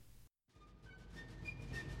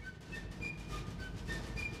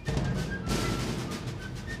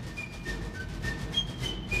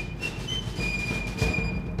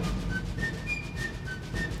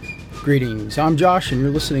Greetings, I'm Josh and you're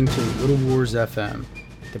listening to Little Wars FM,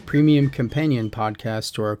 the premium companion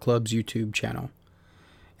podcast to our club's YouTube channel.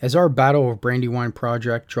 As our Battle of Brandywine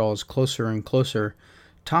project draws closer and closer,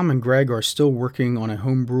 Tom and Greg are still working on a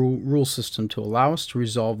homebrew rule system to allow us to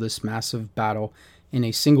resolve this massive battle in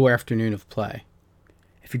a single afternoon of play.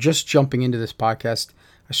 If you're just jumping into this podcast,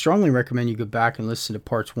 I strongly recommend you go back and listen to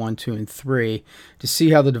parts 1, 2, and 3 to see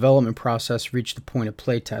how the development process reached the point of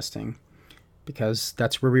playtesting, because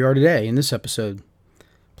that's where we are today in this episode.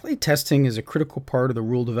 Playtesting is a critical part of the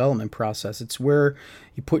rule development process. It's where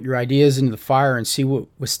you put your ideas into the fire and see what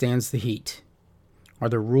withstands the heat. Are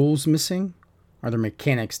there rules missing? Are there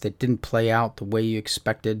mechanics that didn't play out the way you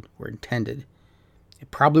expected or intended?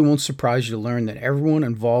 It probably won't surprise you to learn that everyone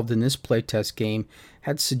involved in this playtest game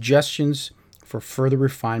had suggestions for further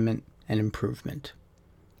refinement and improvement.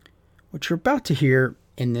 What you're about to hear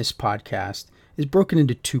in this podcast is broken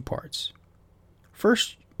into two parts.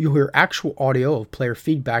 First, you'll hear actual audio of player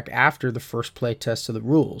feedback after the first playtest of the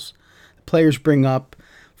rules. The players bring up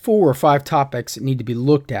 4 or 5 topics that need to be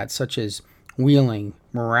looked at, such as wheeling,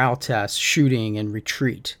 morale tests, shooting, and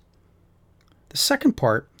retreat. The second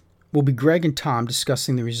part will be Greg and Tom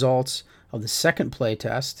discussing the results of the second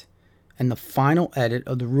playtest and the final edit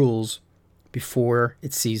of the rules before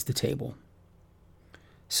it sees the table.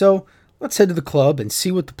 So, let's head to the club and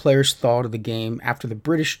see what the players thought of the game after the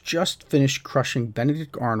British just finished crushing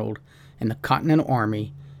Benedict Arnold and the Continental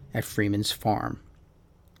Army at Freeman's Farm.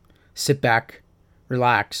 Sit back,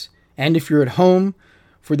 relax, and if you're at home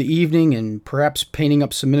for the evening and perhaps painting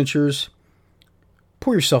up some miniatures,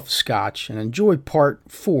 pour yourself a scotch and enjoy part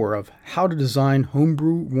 4 of How to Design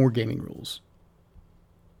Homebrew Wargaming Rules.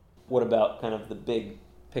 What about kind of the big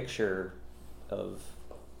picture of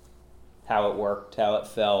how it worked, how it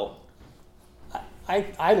felt?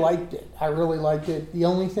 I liked it. I really liked it. The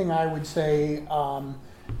only thing I would say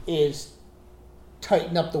is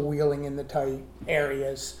tighten up the wheeling in the tight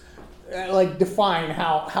areas. Like define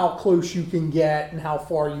how close you can get and how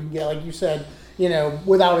far you can get. Like you said,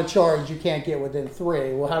 without a charge you can't get within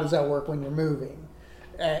 3. Well, how does that work when you're moving?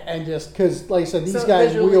 And just because, like I said, these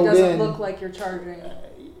guys wheeled in. So it doesn't look like you're charging.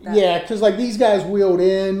 Yeah, because like these guys wheeled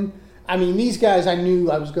in. I mean, these guys, I knew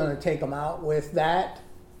I was going to take them out with that,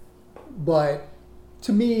 but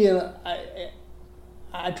to me,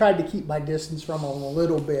 I tried to keep my distance from them a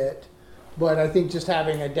little bit, but I think just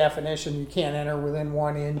having a definition, you can't enter within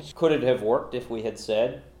 1 inch. Could it have worked if we had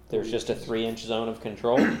said there's just a 3-inch zone of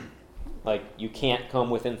control? Like, you can't come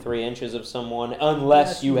within 3 inches of someone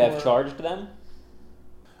unless you have charged them?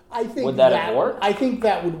 I think would that have worked? I think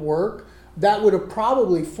that would work. That would have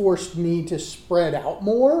probably forced me to spread out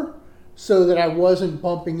more so that I wasn't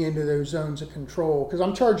bumping into those zones of control. Because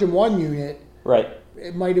I'm charging 1 unit. Right.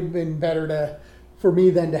 It might have been better for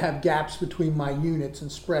me then to have gaps between my units and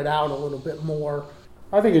spread out a little bit more.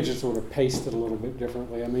 I think it just sort of paced it a little bit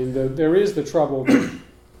differently. I mean, there is the trouble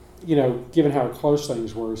that, given how close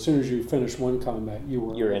things were, as soon as you finish one combat,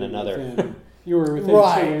 you're in another. You were within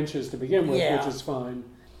right. 2 inches to begin with, which is fine.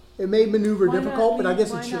 It made maneuver difficult, but I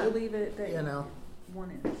guess it should. Why not leave it at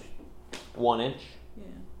 1 inch? 1 inch? Yeah.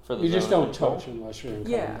 For the You just zone don't of control? touch unless you're in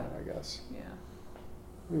Yeah. combat, I guess. Yeah.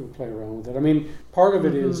 We would play around with it. I mean, part of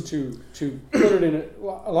it is to put it in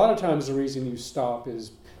a lot of times the reason you stop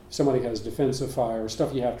is somebody has defensive fire,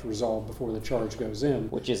 stuff you have to resolve before the charge goes in.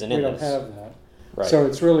 Which isn't we in don't this. have that. Right. So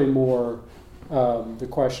it's really more the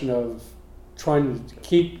question of trying to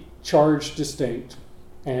keep charge distinct,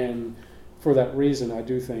 and for that reason, I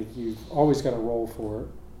do think you've always got to roll for it,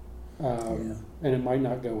 and it might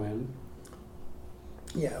not go in.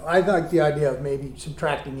 Yeah, I like the idea of maybe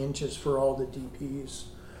subtracting inches for all the DPs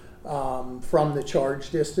from the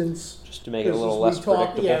charge distance. Just to make it a little less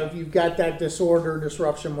predictable. Yeah, if you've got that disorder,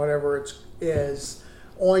 disruption, whatever it is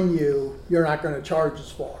on you, you're not going to charge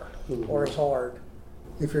as far or as hard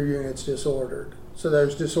if your unit's disordered. So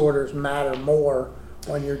those disorders matter more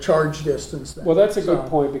on your charge distance. Well, that's a good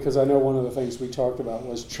point, because I know one of the things we talked about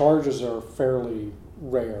was charges are fairly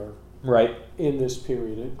rare. Right. In this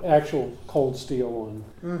period, actual cold steel one.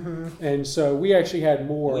 Mm-hmm. And so we actually had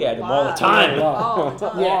more. We had them all the time. All the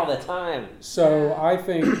time. All the time. So I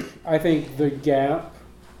think the gap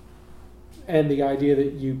and the idea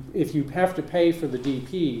that if you have to pay for the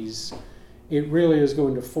DPs, it really is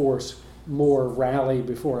going to force more rally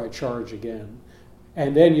before I charge again.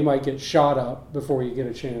 And then you might get shot up before you get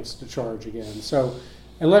a chance to charge again. So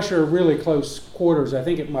unless you're really close quarters, I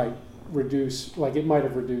think it might reduce, like it might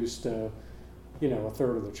have reduced, a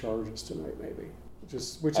third of the charges tonight, maybe, which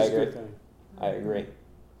is a good thing. I agree.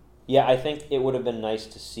 Yeah, I think it would have been nice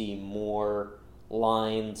to see more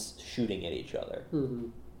lines shooting at each other,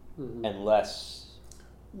 and less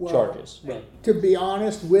Well, charges. Right. To be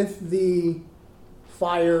honest, with the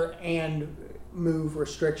fire and move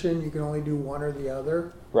restriction, you can only do one or the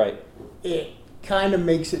other. Right. It kind of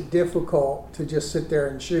makes it difficult to just sit there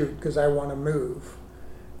and shoot because I want to move.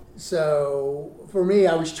 So for me,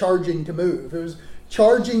 I was charging to move.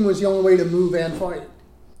 Charging was the only way to move and fight.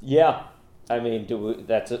 Yeah. I mean,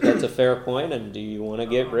 that's a fair point. And do you want to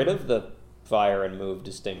get rid of the fire and move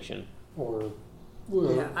distinction? Or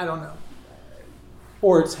Yeah, I don't know.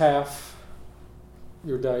 or it's half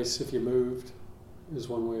your dice if you moved, is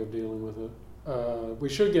one way of dealing with it. We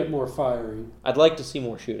should get more firing. I'd like to see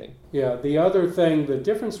more shooting. Yeah, the other thing, the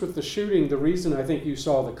difference with the shooting, the reason I think you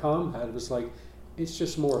saw the combat was like, it's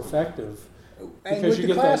just more effective. And Because with you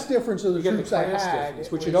the get class that- difference of the You get the troops I class had, difference,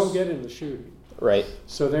 it which you was- don't get in the shooting. Right.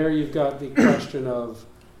 So there you've got the question of,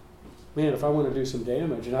 man, if I want to do some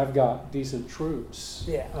damage and I've got decent troops,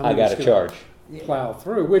 Yeah. I got just to gonna charge. Yeah. plow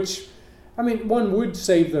through, which, I mean, one would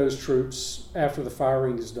save those troops after the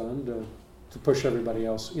firing is done to push everybody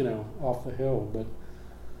else, off the hill. But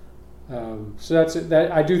so that's it.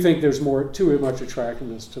 That I do think there's more too much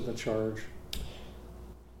attractiveness to the charge.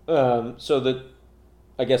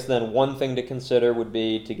 I guess then one thing to consider would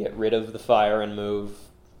be to get rid of the fire and move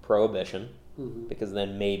prohibition, Mm-hmm. because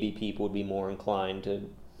then maybe people would be more inclined to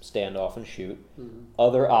stand off and shoot. Mm-hmm.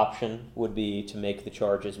 Other option would be to make the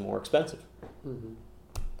charges more expensive. Mm-hmm.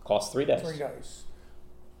 Cost 3 dice. 3 dice.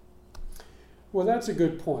 Well, that's a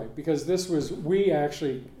good point because we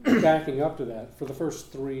actually backing up to that for the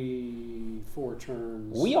first 3-4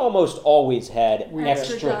 turns. We almost always had We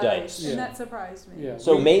extra dice. Yeah. And that surprised me. Yeah.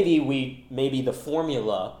 So maybe the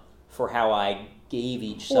formula for how I gave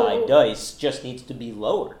each side Well- dice just needs to be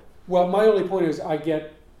lowered. Well, my only point is I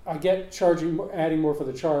get charging, adding more for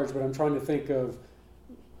the charge, but I'm trying to think of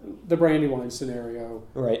the Brandywine scenario.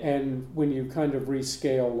 Right. And when you kind of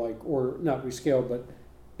rescale, or not rescale, but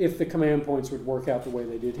if the command points would work out the way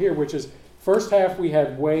they did here, which is first half we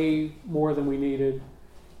had way more than we needed,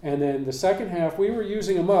 and then the second half we were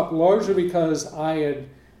using them up largely because I had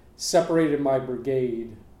separated my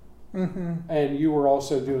brigade, Mm-hmm. and you were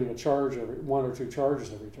also doing a charge one or two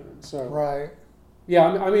charges every turn. So Right. yeah,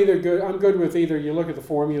 I'm either good. I'm good with either you look at the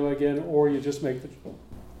formula again, or you just make the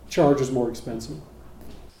charges more expensive.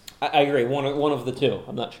 I agree. One of the two.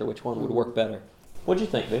 I'm not sure which one would work better. What'd you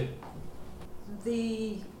think, Viv?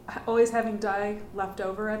 The always having die left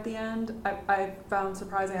over at the end, I found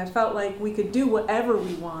surprising. I felt like we could do whatever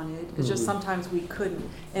we wanted. It's just Mhm. sometimes we couldn't.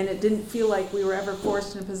 And it didn't feel like we were ever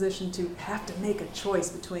forced in a position to have to make a choice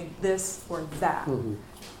between this or that.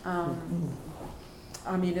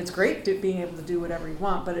 I mean, it's great being able to do whatever you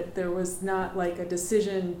want, but there was not like a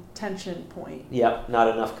decision tension point. Yep, not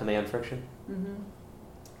enough command friction. Mm-hmm.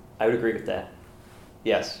 I would agree with that.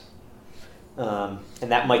 Yes. And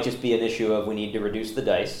that might just be an issue of we need to reduce the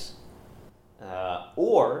dice.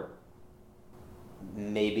 Or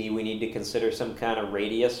maybe we need to consider some kind of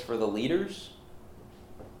radius for the leaders.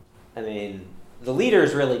 I mean, the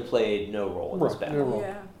leaders really played no role in this Right, battle. no role.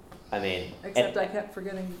 Yeah, I mean, except I kept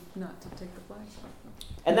forgetting not to take the flags off.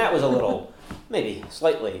 and that was a little, maybe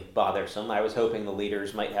slightly bothersome. I was hoping the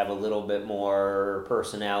leaders might have a little bit more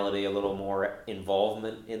personality, a little more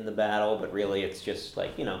involvement in the battle, but really it's just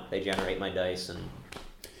like, they generate my dice and...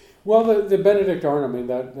 Well, the Benedict Arnhem, I mean,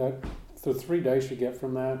 that the 3 dice you get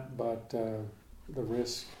from that, but the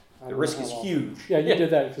risk. I The don't risk know is how long. huge. Yeah, you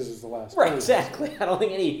did that because it's the last. Right, turn. exactly. I don't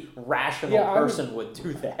think any rational Yeah, I would- person would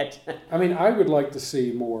do that. I mean, I would like to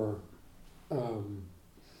see more.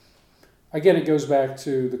 Again, it goes back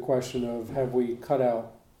to the question of have we cut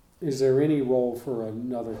out? Is there any role for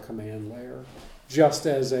another command layer? Just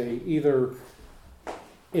as either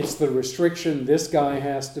it's the restriction. This guy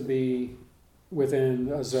has to be within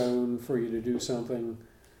a zone for you to do something.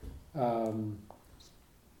 I'm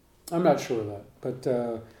not sure of that,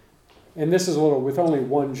 but and this is a little with only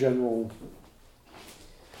one general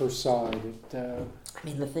per side. I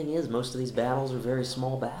mean, the thing is, most of these battles are very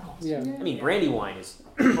small battles. Yeah. I mean, Brandywine is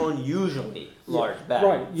unusually large battle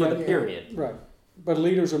Right, for yeah, the yeah. period. Right, but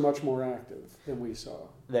leaders are much more active than we saw.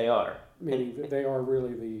 They are. Meaning that they are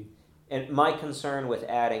really the And my concern with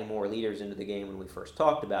adding more leaders into the game when we first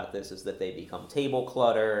talked about this is that they become table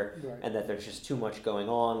clutter right. and that there's just too much going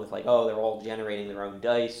on with they're all generating their own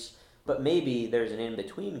dice. But maybe there's an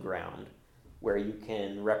in-between ground where you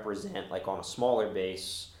can represent, on a smaller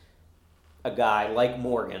base, a guy like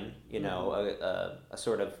Morgan, a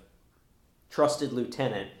sort of trusted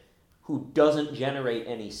lieutenant who doesn't generate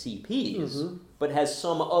any CPs, but has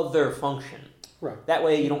some other function. Right. That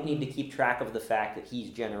way you don't need to keep track of the fact that he's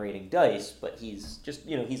generating dice, but he's just,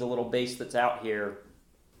 he's a little base that's out here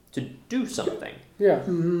to do something. Yeah. I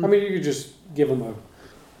mean, you could just give them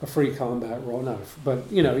a free combat roll, but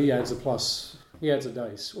he adds a plus. He adds a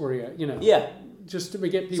dice, or Yeah, just to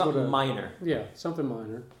get people something to minor. Yeah, something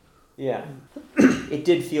minor. Yeah. It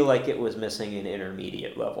did feel like it was missing an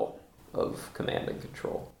intermediate level of command and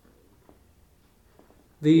control.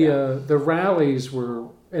 The rallies were,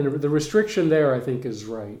 and the restriction there I think is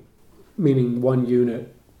right, meaning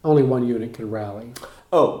only one unit can rally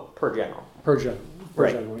Oh, per general. per general.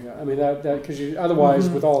 Right. General, yeah. I mean that because otherwise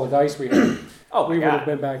with all the dice we had, Oh my we would have God.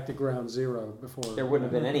 been back to ground zero before. There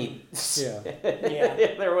wouldn't have been any. Yeah.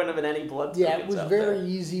 There wouldn't have been any blood. Yeah, it tokens was out very there.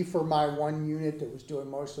 easy for my one unit that was doing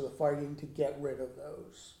most of the fighting to get rid of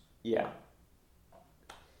those. Yeah.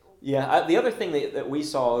 Yeah. The other thing that we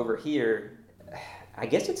saw over here, I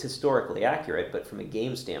guess it's historically accurate, but from a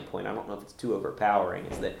game standpoint, I don't know if it's too overpowering.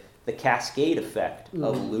 Is that the cascade effect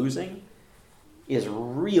of losing is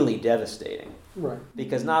really devastating. Right.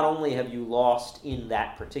 Because not only have you lost in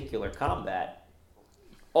that particular combat,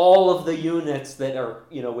 all of the units that are,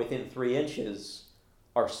 within 3 inches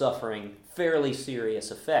are suffering fairly serious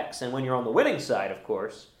effects. And when you're on the winning side, of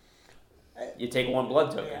course, you take 1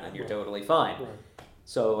 blood token and you're totally fine. Right.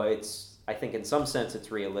 So I think in some sense it's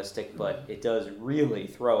realistic, but it does really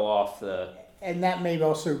throw off the... And that may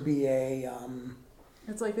also be a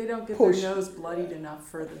It's like they don't get Push. their nose bloodied enough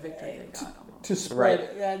for the victory they got. Almost. to spread.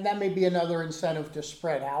 Right. That may be another incentive to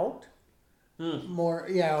spread out more.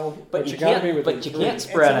 But you you gotta can't, be within but you 3. can't It's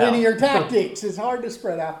spread out. linear tactics. It's hard to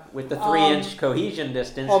spread out. With the 3-inch cohesion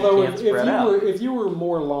distance, Although you can't spread out. if you were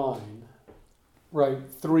more line, right,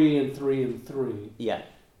 3 and 3 and 3, Yeah.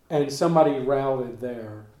 and somebody rallied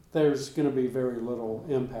there, there's going to be very little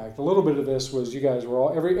impact. A little bit of this was you guys were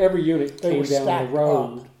all every unit They came were down the stacked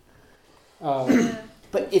road.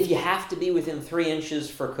 But if you have to be within 3 inches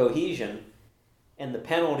for cohesion, and the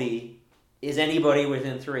penalty is anybody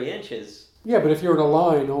within 3 inches, Yeah, but if you're in a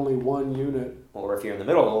line, only one unit. or if you're in the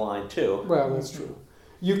middle of the line too, Well, that's true.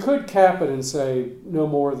 You could cap it and say no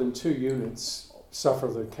more than 2 units suffer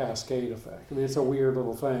the cascade effect. I mean, it's a weird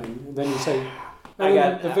little thing. And then you say,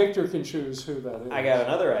 the victor can choose who that is. I got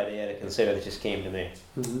another idea to consider that just came to me.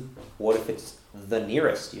 Mhm. What if it's the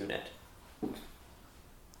nearest unit?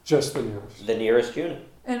 Just the nearest. The nearest unit.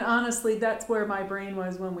 And honestly, that's where my brain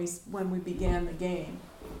was when we began the game,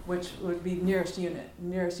 which would be nearest unit.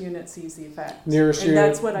 Nearest unit sees the effect. Nearest and unit.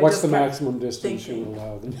 That's what I what's just the kept maximum distance you thinking. would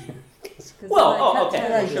allow the nearest? 'Cause Well, then I okay,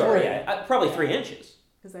 kept Right, sure, right. yeah, probably 3 inches,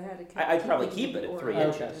 Because I had to. I'd probably it keep in it the at order 3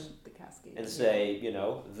 of inches. the cascade. and say,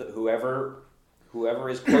 whoever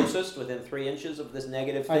is closest within 3 inches of this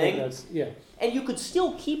negative I think thing. that's, yeah. And you could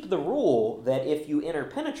still keep the rule that if you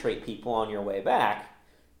interpenetrate people on your way back,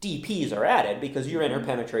 DPs are added because you're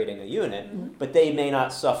interpenetrating a unit, but they may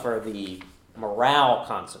not suffer the morale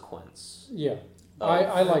consequence. Yeah. Of-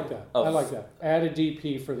 I like that. I of- like that. Add a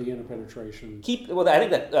DP for the interpenetration. I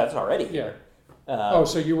think that's already Yeah. here.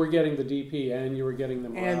 So you were getting the DP and you were getting the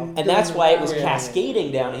morale. And that's why it was Yeah.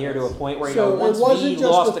 cascading down here to a point where So once it wasn't we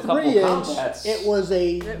just lost a a couple 3-inch. combats, It was a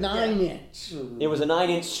Yeah. 9-inch it was a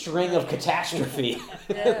 9-inch string of catastrophe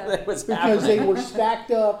Yeah. that was because happening. they were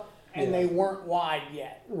stacked up and Yeah. they weren't wide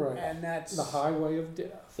yet. Right. And that's The highway of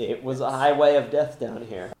death. It was a highway of death down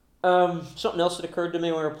here. Something else that occurred to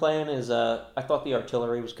me when we were playing is I thought the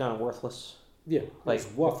artillery was kind of worthless. Yeah. Like-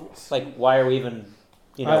 It's worthless. Like, why are we even,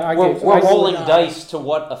 I we're gave- we're I- rolling I- dice to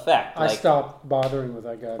what effect? I Like, stopped bothering with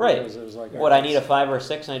that guy Right. because it was like, what, I need a 5 or a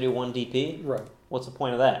 6 and I do 1 DP? Right. What's the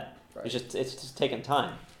point of that? Right. It's just taking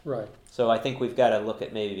time. Right. So I think we've got to look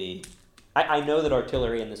at maybe... I know that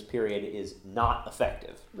artillery in this period is not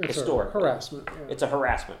effective, It's a historically. harassment. Yeah. It's a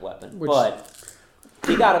harassment weapon, Which- but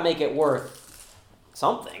you got to make it worth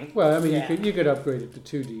something. Well, I mean, Yeah. you could upgrade it to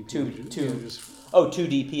 2 DP. Two- You know, just, Oh, 2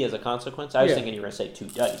 DP as a consequence? I was Yeah. thinking you were going to say 2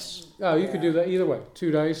 dice. oh, you could do that either way. 2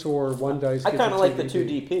 dice or 1 dice. I gives kind of you like the 2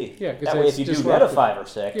 DP. Yeah, 'cause that way that's if you do disruptive. get a 5 or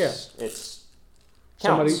 6, Yeah. it's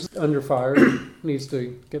Somebody counts. under fire needs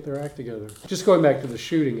to get their act together. Just going back to the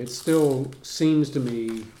shooting, it still seems to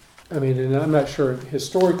me, I mean, and I'm not sure it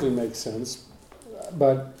historically makes sense,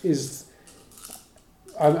 but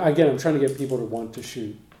I'm trying to get people to want to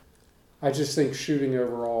shoot. I just think shooting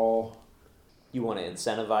overall, You want to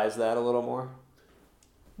incentivize that a little more?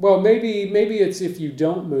 well, maybe it's if you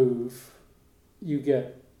don't move, you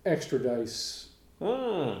get extra dice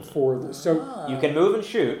for the, so You can move and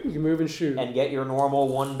shoot you can move and shoot, and get your normal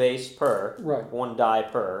 1 base per, right, 1 die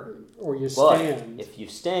per. or you But stand. if you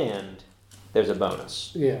stand, there's a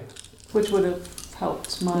bonus. Yeah. Which would have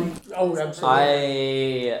helped my. oh,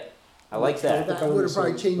 absolutely. I like that. That would have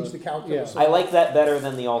probably changed the calculus. I like that better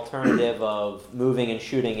than the alternative of moving and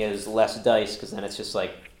shooting is less dice because then it's just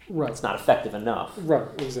like Right. it's not effective enough. Right.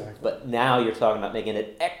 Exactly. But now you're talking about making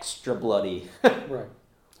it extra bloody. Right.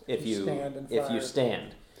 if you stand and if you fire.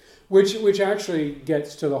 stand. Which actually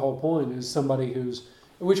gets to the whole point, is somebody who's,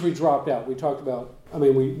 which we dropped out. We talked about, I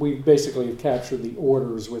mean, we basically have captured the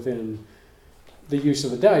orders within the use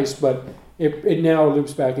of the dice, but it now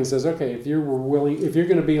loops back and says, okay, if you're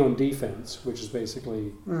going to be on defense, which is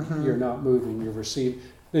basically you're not moving, you're received,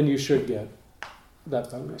 then you should get that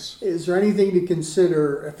bonus. Is there anything to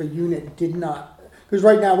consider if a unit did not, because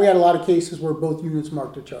right now we had a lot of cases where both units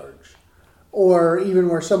marked a charge, or even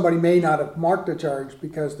where somebody may not have marked a charge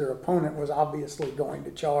because their opponent was obviously going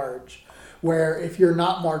to charge, where if you're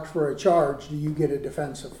not marked for a charge, do you get a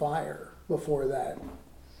defensive fire before that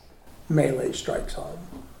melee strikes home?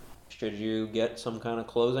 Should you get some kind of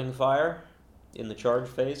closing fire in the charge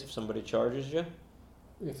phase if somebody charges you?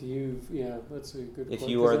 That's a good If point,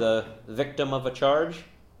 you are 'cause the victim of a charge?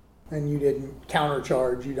 And you didn't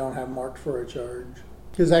countercharge, you don't have marked for a charge.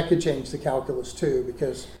 Because that could change the calculus too,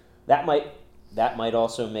 because That might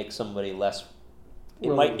also make somebody less. It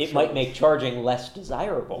Willing might to might charge. make charging less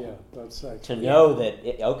desirable. yeah, that's To actually, know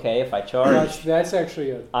that okay, if I charge, that's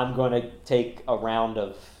actually I'm going to take a round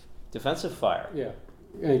of defensive fire.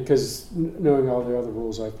 because knowing all the other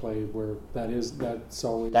rules I've played where that's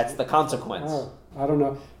always That's the consequence. Oh, I don't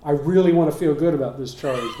know. I really want to feel good about this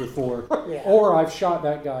charge before, Yeah. or I've shot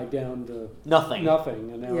that guy down to Nothing.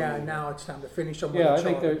 nothing, and now yeah, I'm- now it's time to finish them with yeah, a I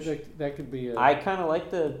think charge. that could be. I kind of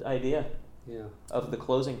like the idea Yeah. of the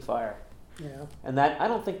closing fire. Yeah. And that I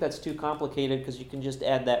don't think that's too complicated because you can just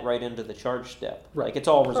add that right into the charge step. Right. Like it's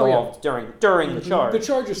all Oh, yeah. resolved during the charge. The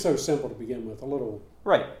charge is so simple to begin with. A little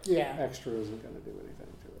Right. Yeah. extra isn't going to do anything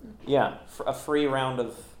to it. Yeah. A free round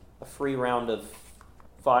of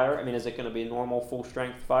fire. I mean, is it going to be normal full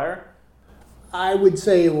strength fire? I would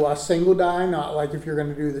say a single die, not like if you're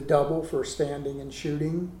going to do the double for standing and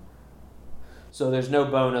shooting. So there's no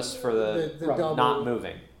bonus for the The Right. double. not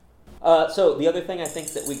moving. So the other thing I think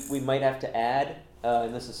that we might have to add,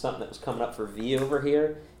 and this is something that was coming up for V over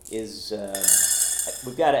here, is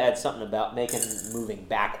we've got to add something about making moving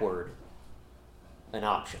backward an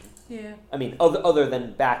option. Yeah. I mean, other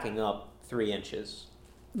than backing up 3 inches.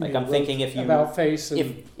 Like I'm thinking if you about face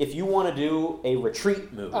and if you want to do a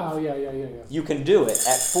retreat move, oh yeah. you can do it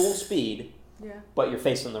at full speed, Yeah. but you're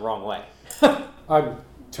facing the wrong way. I'm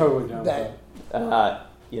totally down with That- that.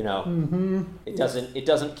 It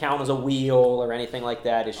doesn't count as a wheel or anything like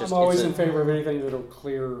that. It's just I'm always it's in favor of anything that'll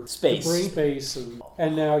clear Space. space,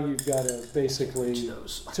 and now you've got to basically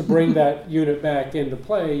to bring that unit back into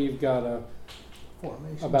play. You've got to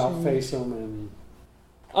Formation about change. face them and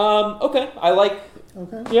Okay, I like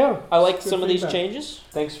Okay. some of these feedback. changes.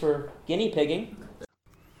 Thanks for guinea pigging.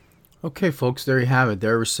 Okay, folks, there you have it.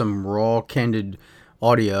 There was some raw, candid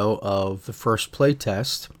audio of the first play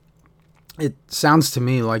test. It sounds to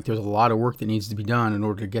me like there's a lot of work that needs to be done in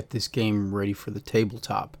order to get this game ready for the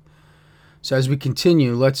tabletop. So as we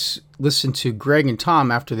continue, let's listen to Greg and Tom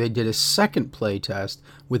after they did a second play test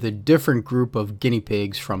with a different group of guinea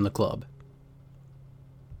pigs from the club.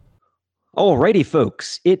 Alrighty,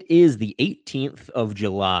 folks. It is the 18th of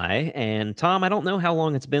July, and Tom, I don't know how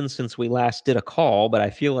long it's been since we last did a call, but I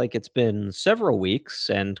feel like it's been several weeks,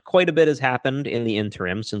 and quite a bit has happened in the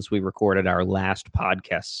interim since we recorded our last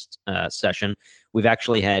podcast session. We've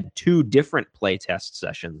actually had 2 different playtest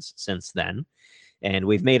sessions since then, and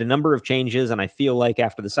we've made a number of changes, and I feel like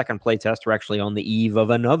after the second playtest, we're actually on the eve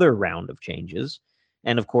of another round of changes.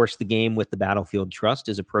 And of course, the game with the Battlefield Trust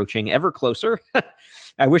is approaching ever closer.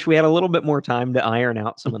 I wish we had a little bit more time to iron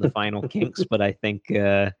out some of the final kinks, but I think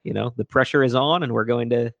the pressure is on, and we're going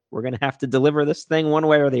to have to deliver this thing one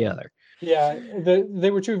way or the other. yeah. They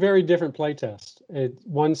were 2 very different play tests.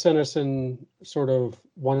 One sent us in sort of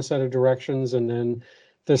one set of directions, and then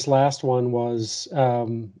this last one was a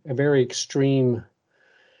very extreme.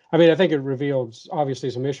 I mean, I think it revealed obviously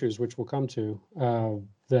some issues, which we'll come to,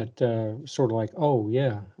 that sort of like, oh,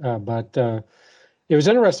 yeah. But it was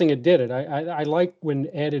interesting it did it. I like when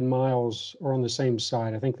Ed and Miles are on the same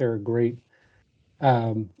side. I think they're a great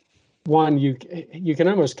one. You can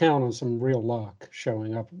almost count on some real luck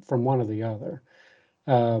showing up from one or the other.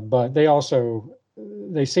 But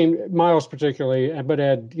they seem, Miles particularly, but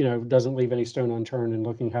Ed, doesn't leave any stone unturned in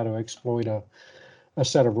looking how to exploit a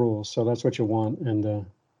set of rules. So that's what you want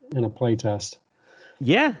in a play test.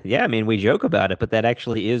 Yeah. I mean, we joke about it, but that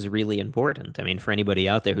actually is really important. I mean, for anybody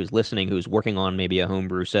out there who's listening, who's working on maybe a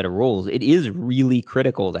homebrew set of rules, it is really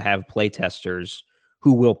critical to have playtesters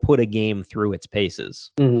who will put a game through its paces.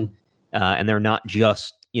 Mm-hmm. And they're not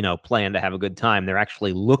just, playing to have a good time. They're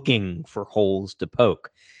actually looking for holes to poke.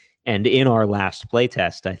 And in our last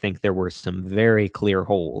playtest, I think there were some very clear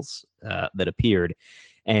holes that appeared.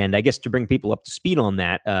 And I guess to bring people up to speed on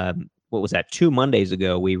that, what was that? 2 Mondays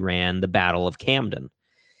ago, we ran the Battle of Camden.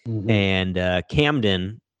 And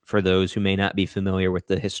Camden, for those who may not be familiar with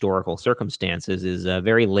the historical circumstances, is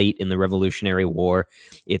very late in the Revolutionary War.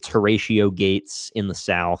 It's Horatio Gates in the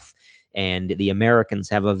South, and the Americans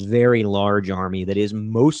have a very large army that is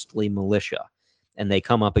mostly militia. And they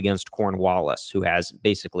come up against Cornwallis, who has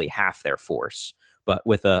basically half their force, but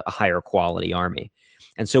with a higher quality army.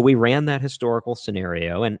 And so we ran that historical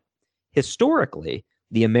scenario, and historically,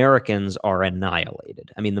 the Americans are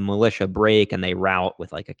annihilated. I mean, the militia break and they rout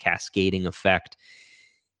with like a cascading effect.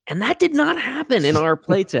 And that did not happen in our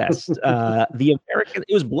playtest.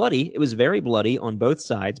 It was bloody. It was very bloody on both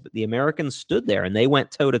sides, but the Americans stood there and they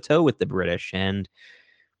went toe to toe with the British. And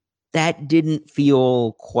that didn't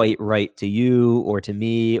feel quite right to you or to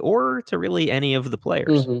me or to really any of the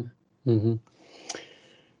players.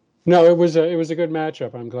 No, it was a good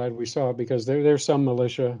matchup. I'm glad we saw it because there's some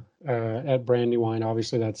militia at Brandywine.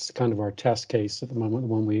 Obviously, that's kind of our test case at the moment, the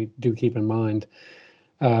one we do keep in mind.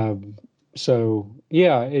 So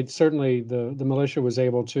yeah, it certainly the militia was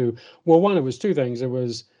able to. Well, one, it was two things. It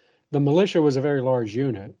was the militia was a very large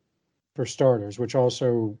unit for starters, which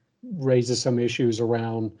also raises some issues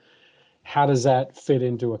around how does that fit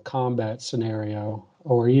into a combat scenario,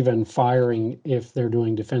 or even firing if they're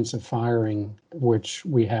doing defensive firing, which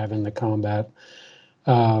we have in the combat.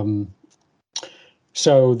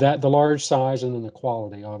 So that the large size and then the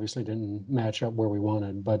quality obviously didn't match up where we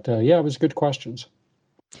wanted. But yeah, it was good questions.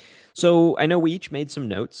 So I know we each made some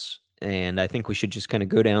notes, and I think we should just kind of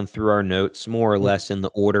go down through our notes more or less in the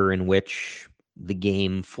order in which the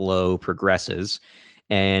game flow progresses.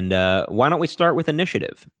 And why don't we start with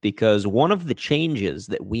initiative? Because one of the changes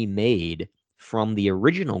that we made from the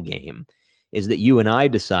original game is that you and I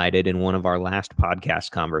decided in one of our last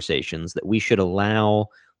podcast conversations that we should allow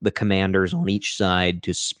the commanders on each side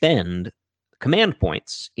to spend command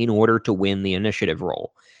points in order to win the initiative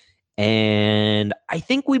roll. And I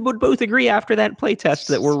think we would both agree after that playtest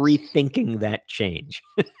that we're rethinking that change.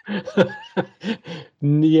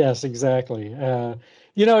 Yes, exactly.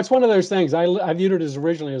 It's one of those things. I viewed it as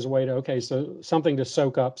originally as a way to, so something to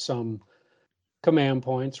soak up some command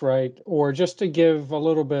points, right? Or just to give a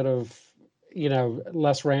little bit of,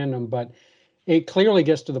 less random, but it clearly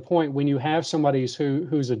gets to the point when you have somebody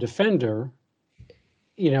who's a defender,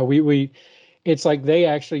 it's like they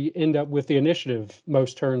actually end up with the initiative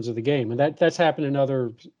most turns of the game. And that's happened in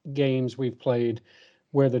other games we've played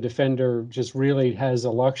where the defender just really has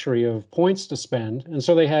a luxury of points to spend. And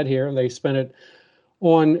so they had here, and they spent it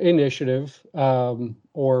on initiative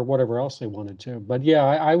or whatever else they wanted to. But yeah,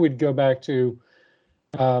 I would go back to,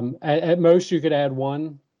 at most you could add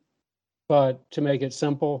one, but to make it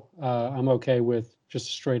simple, I'm okay with just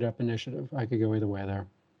a straight up initiative. I could go either way there.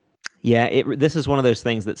 Yeah, this is one of those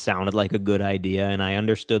things that sounded like a good idea, and I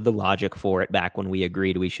understood the logic for it back when we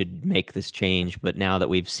agreed we should make this change. But now that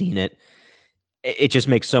we've seen it, it just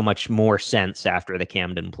makes so much more sense after the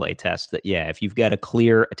Camden play test that, yeah, if you've got a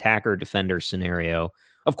clear attacker-defender scenario,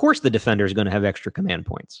 of course the defender is going to have extra command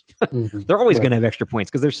points. They're always going to have extra points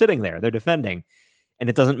because they're sitting there, they're defending, and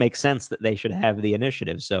it doesn't make sense that they should have the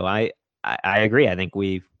initiative. So I agree. I think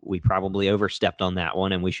we probably overstepped on that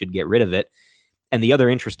one, and we should get rid of it. And the other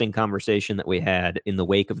interesting conversation that we had in the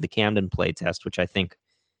wake of the Camden playtest, which I think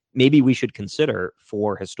maybe we should consider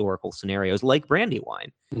for historical scenarios like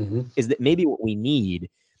Brandywine, is that maybe what we need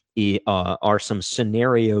are some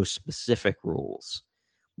scenario-specific rules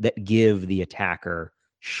that give the attacker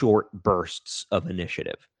short bursts of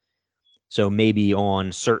initiative. So maybe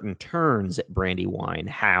on certain turns at Brandywine,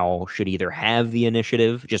 Hal should either have the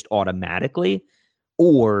initiative just automatically,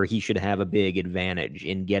 or he should have a big advantage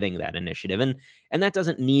in getting that initiative. And that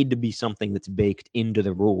doesn't need to be something that's baked into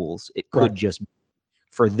the rules. It could just,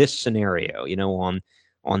 for this scenario,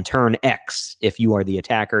 on turn X, if you are the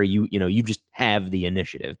attacker, you just have the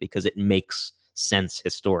initiative because it makes sense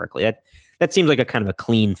historically. That seems like a kind of a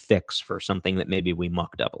clean fix for something that maybe we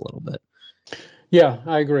mucked up a little bit. Yeah,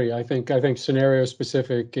 I agree. I think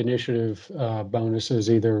scenario-specific initiative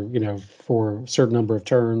bonuses, either for a certain number of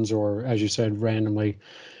turns or, as you said, randomly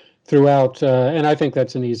throughout. And I think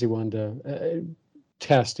that's an easy one to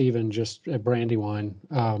test, even just at Brandywine,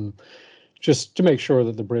 just to make sure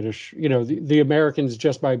that the British, the Americans,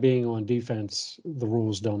 just by being on defense, the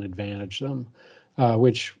rules don't advantage them,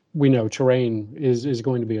 which we know terrain is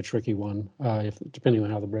going to be a tricky one, depending on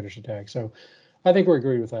how the British attack. So I think we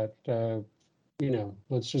agree with that.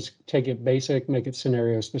 Let's just take it basic, make it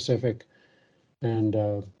scenario specific, and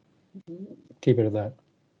keep it at that.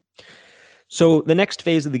 So the next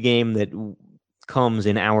phase of the game that comes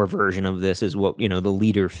in our version of this is what, the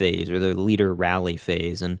leader phase or the leader rally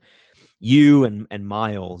phase. And you and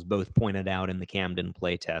Miles both pointed out in the Camden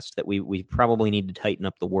playtest that we probably need to tighten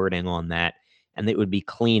up the wording on that, and it would be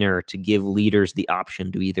cleaner to give leaders the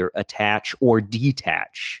option to either attach or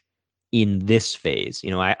detach in this phase.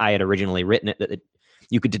 I had originally written it that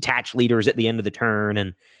you could detach leaders at the end of the turn,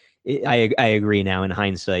 and I agree now in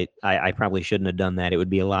hindsight. I probably shouldn't have done that. It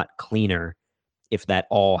would be a lot cleaner if that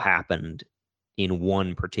all happened in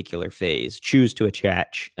one particular phase. Choose to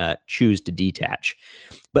attach, choose to detach.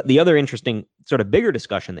 But the other interesting sort of bigger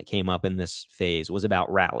discussion that came up in this phase was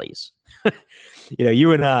about rallies.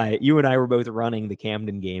 You and I were both running the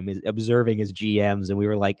Camden game, observing as GMs, and we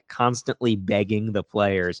were like constantly begging the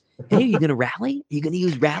players, "Hey, are you going to rally? Are you going to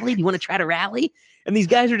use rally? Do you want to try to rally?" And these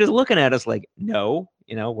guys are just looking at us like, "No,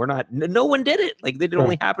 we're not." No one did it. Like, it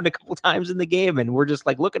only happened a couple times in the game, and we're just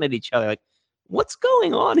like looking at each other like, "What's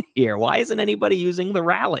going on here? Why isn't anybody using the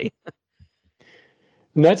rally?"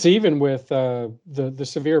 And that's even with the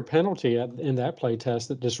severe penalty in that play test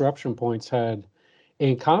that disruption points had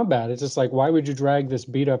in combat. It's just like, why would you drag this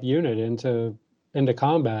beat up unit into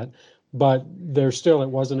combat? But it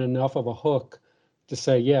wasn't enough of a hook to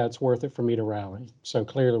say, yeah, it's worth it for me to rally. So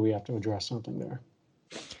clearly we have to address something there.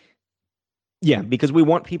 Yeah, because we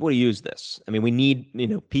want people to use this. I mean, we need,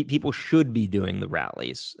 people should be doing the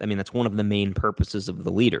rallies. I mean, that's one of the main purposes of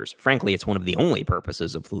the leaders. Frankly, it's one of the only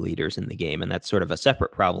purposes of the leaders in the game, and that's sort of a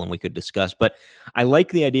separate problem we could discuss. But I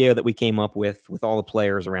like the idea that we came up with all the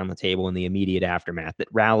players around the table in the immediate aftermath, that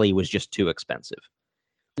rally was just too expensive.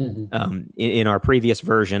 Mm-hmm. In our previous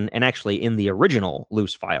version, and actually in the original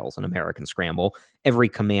Loose Files and American Scramble, every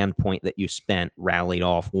command point that you spent rallied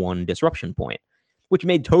off one disruption point, which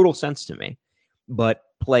made total sense to me. But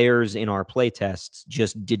players in our playtests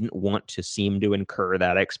just didn't want to seem to incur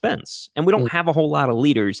that expense. And we don't have a whole lot of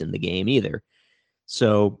leaders in the game either.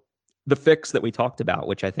 So the fix that we talked about,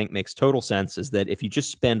 which I think makes total sense, is that if you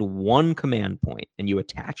just spend one command point and you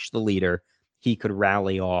attach the leader, he could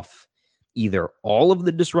rally off either all of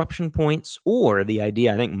the disruption points, or the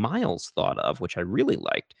idea I think Miles thought of, which I really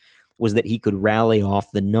liked, was that he could rally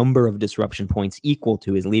off the number of disruption points equal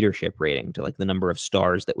to his leadership rating, to like the number of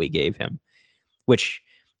stars that we gave him. Which,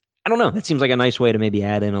 I don't know, that seems like a nice way to maybe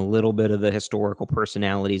add in a little bit of the historical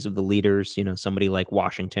personalities of the leaders. Somebody like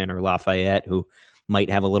Washington or Lafayette, who might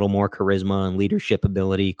have a little more charisma and leadership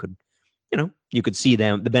ability, could, you could see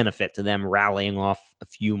the benefit to them rallying off a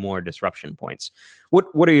few more disruption points.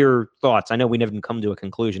 What are your thoughts? I know we didn't come to a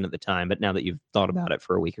conclusion at the time, but now that you've thought about it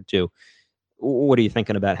for a week or two, what are you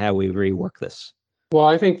thinking about how we rework this? Well,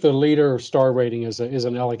 I think the leader star rating is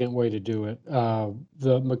an elegant way to do it.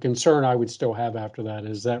 The concern I would still have after that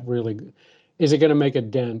is it going to make a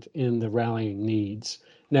dent in the rallying needs?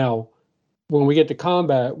 Now, when we get to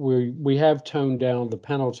combat, we have toned down the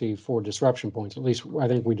penalty for disruption points. At least I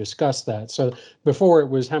think we discussed that. So before it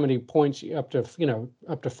was how many points up to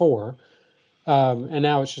 4. And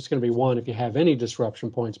now it's just going to be 1 if you have any disruption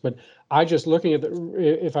points. But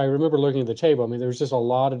if I remember looking at the table, I mean, there's just a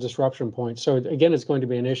lot of disruption points. So again, it's going to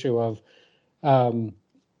be an issue of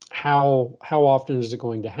how often is it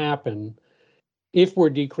going to happen if we're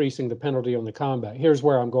decreasing the penalty on the combat. Here's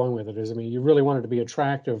where I'm going with it is, I mean, you really want it to be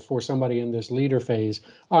attractive for somebody in this leader phase.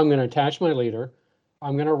 I'm going to attach my leader.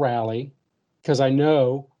 I'm going to rally because I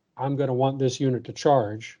know I'm going to want this unit to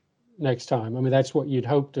charge next time. I mean, that's what you'd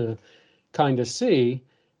hope to kind of see.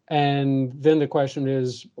 And then the question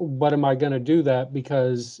is, what am I going to do that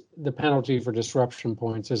because the penalty for disruption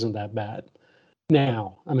points isn't that bad?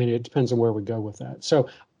 Now, I mean, it depends on where we go with that. So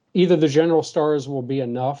either the general stars will be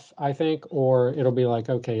enough, I think, or it'll be like,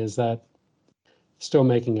 okay, is that still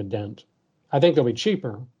making a dent? I think they'll be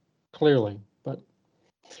cheaper, clearly. But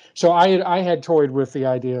so I had toyed with the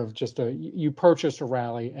idea of just you purchase a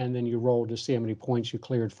rally and then you roll to see how many points you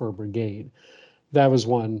cleared for a brigade. That was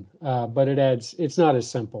one, but it's not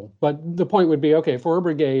as simple. But the point would be, okay, for a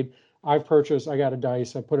brigade, I got a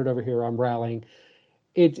dice, I put it over here, I'm rallying.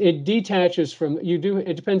 It detaches from,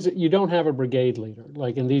 it depends, you don't have a brigade leader.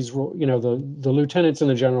 Like in these, the lieutenants and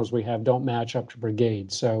the generals we have don't match up to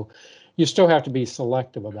brigades. So you still have to be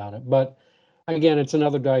selective about it. But again, it's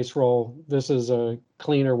another dice roll. This is a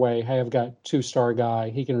cleaner way. Hey, I've got 2-star guy,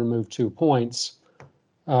 he can remove 2 points.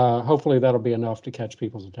 Hopefully that'll be enough to catch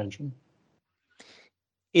people's attention.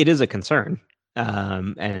 It is a concern.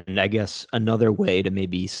 And I guess another way to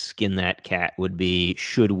maybe skin that cat would be,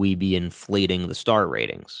 should we be inflating the star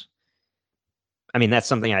ratings? I mean, that's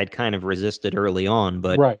something I'd kind of resisted early on,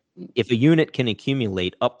 but right. If a unit can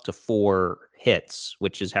accumulate up to 4 hits,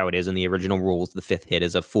 which is how it is in the original rules, the 5th hit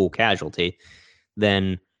is a full casualty,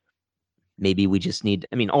 then maybe we just need,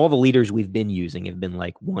 I mean, all the leaders we've been using have been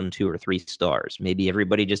like 1, 2, or 3 stars. Maybe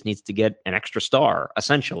everybody just needs to get an extra star,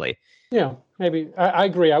 essentially. Yeah, maybe. I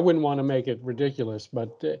agree. I wouldn't want to make it ridiculous,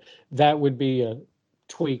 but that would be a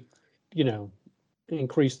tweak,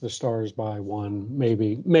 increase the stars by 1,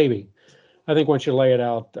 maybe. I think once you lay it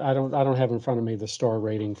out, I don't have in front of me the star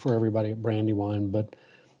rating for everybody at Brandywine, but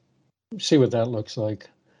see what that looks like.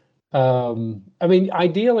 I mean,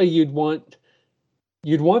 ideally you'd want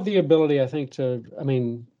the ability, I think,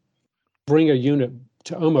 bring a unit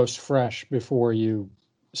to almost fresh before you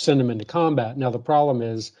send them into combat. Now, the problem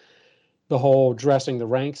is the whole dressing the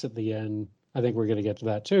ranks at the end. I think we're going to get to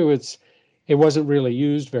that too. It wasn't really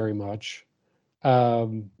used very much.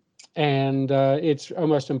 And it's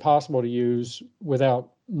almost impossible to use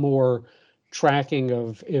without more tracking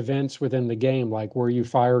of events within the game, like were you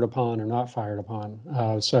fired upon or not fired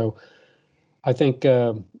upon. So I think,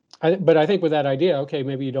 but I think with that idea, okay,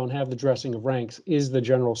 maybe you don't have the dressing of ranks. Is the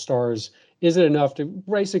general stars, is it enough to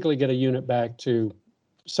basically get a unit back to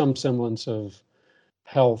some semblance of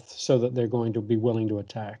health so that they're going to be willing to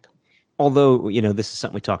attack? Although, this is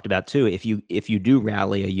something we talked about too. If you do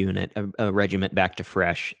rally a unit, a regiment back to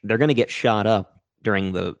fresh, they're going to get shot up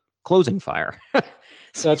during the closing fire.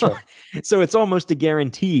 That's right. So it's almost a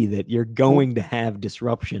guarantee that you're going to have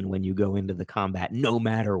disruption when you go into the combat, no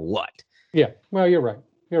matter what. Yeah, well, you're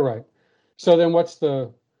right. So then what's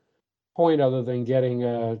the point other than getting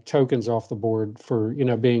tokens off the board for,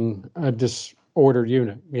 being a disordered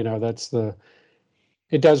unit?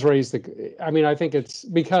 It does raise I think it's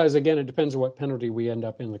because, again, it depends on what penalty we end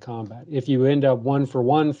up in the combat. If you end up 1 for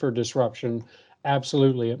 1 for disruption,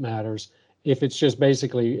 absolutely it matters. If it's just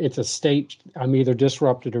basically, it's a state, I'm either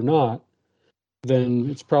disrupted or not, then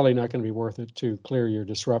it's probably not going to be worth it to clear your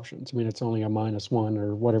disruptions. I mean, it's only a -1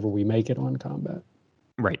 or whatever we make it on combat.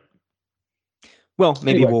 Right. Well,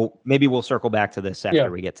 maybe Anyway. we'll circle back to this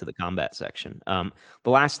after we get to the combat section. The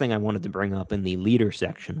last thing I wanted to bring up in the leader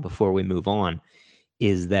section before we move on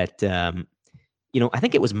is that, I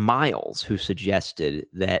think it was Miles who suggested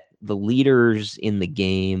that the leaders in the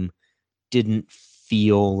game didn't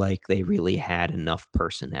feel like they really had enough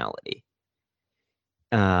personality.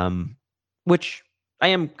 Which I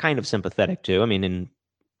am kind of sympathetic to. I mean,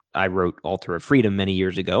 I wrote Altar of Freedom many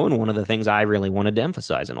years ago, and one of the things I really wanted to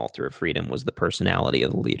emphasize in Altar of Freedom was the personality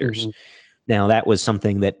of the leaders. Mhm. Now, that was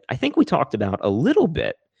something that I think we talked about a little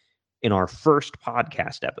bit in our first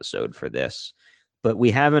podcast episode for this, but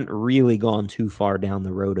we haven't really gone too far down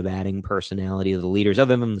the road of adding personality to the leaders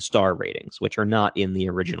other than the star ratings, which are not in the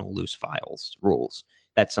original Loose Files rules.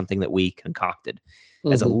 That's something that we concocted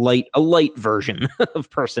as a light version of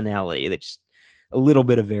personality. That's a little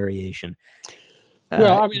bit of variation.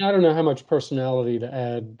 Well, I mean, I don't know how much personality to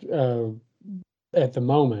add at the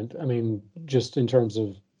moment. I mean, just in terms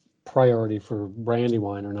of priority for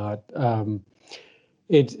Brandywine or not.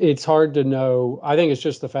 It's hard to know. I think it's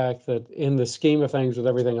just the fact that in the scheme of things with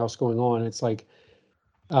everything else going on, it's like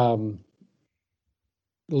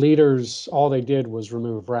leaders, all they did was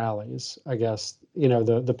remove rallies. I guess,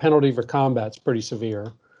 the penalty for combat's pretty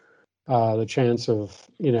severe. The chance of,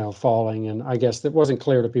 falling. And I guess it wasn't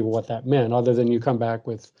clear to people what that meant, other than you come back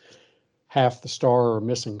with half the star or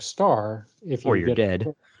missing star. Or you're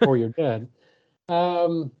dead. Or you're dead.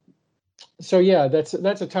 So yeah, that's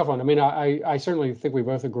a tough one. I mean, I certainly think we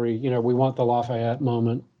both agree, we want the Lafayette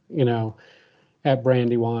moment, at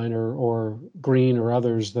Brandywine or Green or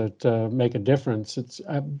others that make a difference.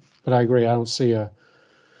 But I agree. I don't see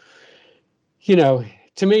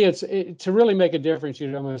to me, to really make a difference,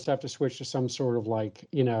 you'd almost have to switch to some sort of like,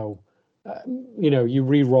 you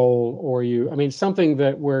re-roll or something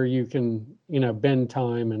that where you can, bend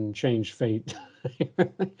time and change fate,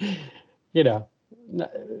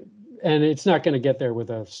 and it's not going to get there with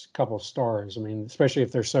a couple of stars. I mean, especially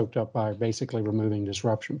if they're soaked up by basically removing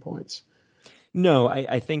disruption points. No,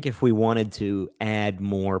 I think if we wanted to add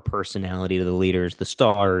more personality to the leaders, the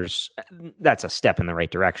stars, that's a step in the right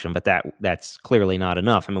direction, but that's clearly not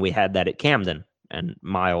enough. I mean, we had that at Camden, and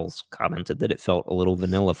Miles commented that it felt a little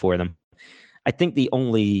vanilla for them. I think the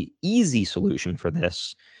only easy solution for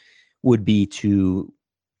this would be to,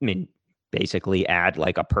 basically add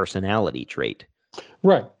like a personality trait.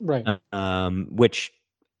 Right. Which,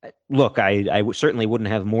 look, I certainly wouldn't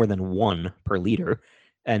have more than 1 per leader.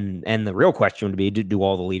 And the real question would be, do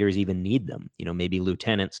all the leaders even need them? Maybe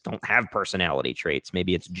lieutenants don't have personality traits.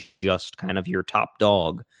 Maybe it's just kind of your top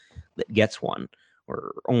dog that gets one,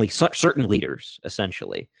 or only certain leaders,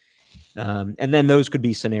 essentially. And then those could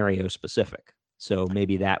be scenario specific. So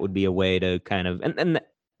maybe that would be a way to kind of, and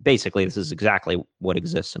basically this is exactly what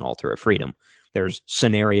exists in Altar of Freedom. There's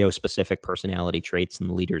scenario-specific personality traits, and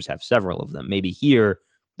the leaders have several of them. Maybe here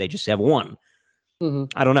they just have one.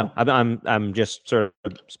 I don't know. I'm just sort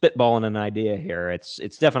of spitballing an idea here. It's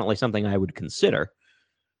definitely something I would consider.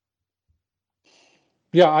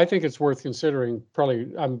 Yeah, I think it's worth considering.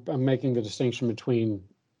 Probably, I'm making the distinction between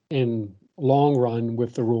in long run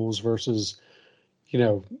with the rules versus,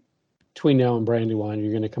 between now and Brandywine,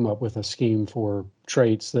 you're going to come up with a scheme for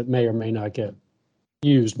traits that may or may not get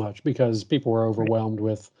used much because people are overwhelmed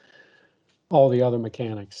with all the other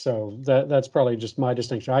mechanics. So that's probably just my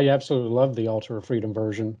distinction. I absolutely love the Altar of Freedom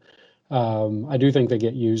version. I do think they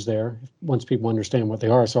get used there once people understand what they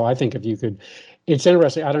are. So I think if you could, it's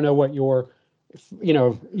interesting. I don't know what your, I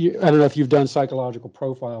don't know if you've done psychological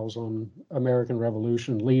profiles on American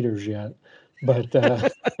Revolution leaders yet, but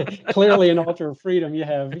clearly in Altar of Freedom, you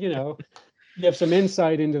have some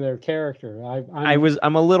insight into their character.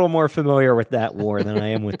 I'm a little more familiar with that war than I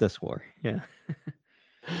am with this war. Yeah.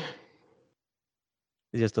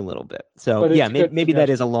 Just a little bit. So yeah, maybe that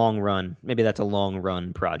is a long run. Maybe that's a long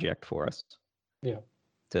run project for us. Yeah.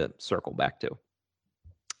 To circle back to.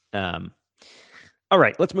 All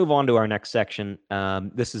right, let's move on to our next section.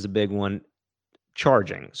 This is a big one.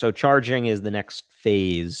 Charging. So charging is the next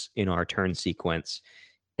phase in our turn sequence.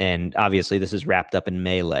 And obviously this is wrapped up in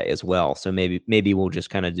melee as well. So maybe we'll just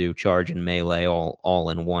kind of do charge and melee all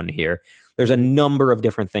in one here. There's a number of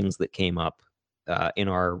different things that came up in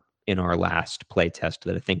our last play test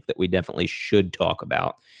that I think that we definitely should talk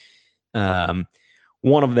about.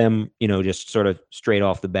 One of them, just sort of straight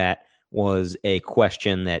off the bat, was a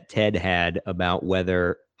question that Ted had about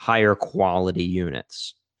whether higher quality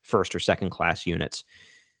units, first or second class units,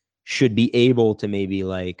 should be able to maybe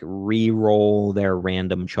like re-roll their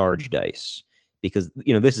random charge dice. Because,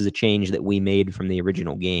 this is a change that we made from the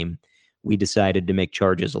original game. We decided to make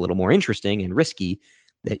charges a little more interesting and risky,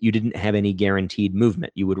 that you didn't have any guaranteed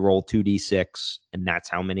movement. You would roll 2d6, and that's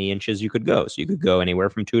how many inches you could go. So you could go anywhere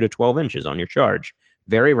from 2 to 12 inches on your charge.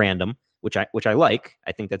 Very random, which I like.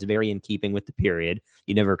 I think that's very in keeping with the period.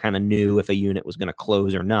 You never kind of knew if a unit was going to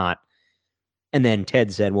close or not. And then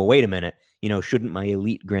Ted said, well, wait a minute. Shouldn't my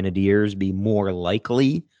elite grenadiers be more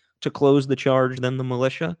likely to close the charge than the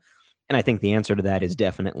militia? And I think the answer to that is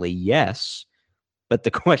definitely yes. But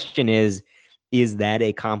the question is that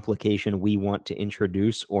a complication we want to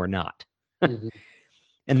introduce or not? Mm-hmm.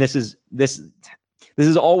 And this is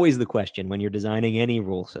always the question when you're designing any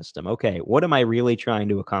rule system. Okay, what am I really trying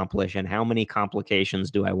to accomplish, and how many complications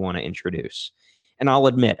do I want to introduce? And I'll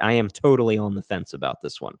admit, I am totally on the fence about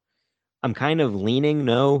this one. I'm kind of leaning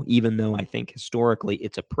no, even though I think historically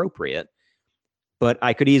it's appropriate, but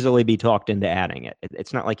I could easily be talked into adding it.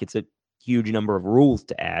 It's not like it's a huge number of rules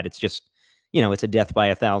to add. It's just, it's a death by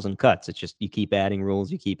 1,000 cuts. It's just you keep adding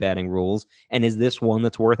rules. And is this one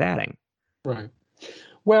that's worth adding? Right.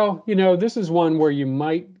 Well, this is one where you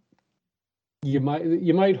might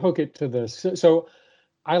hook it to this. So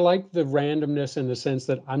I like the randomness in the sense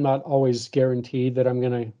that I'm not always guaranteed that I'm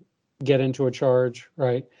going to get into a charge,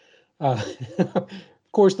 right? Of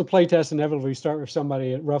course, the playtest inevitably start with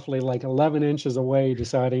somebody at roughly like 11 inches away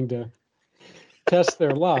deciding to test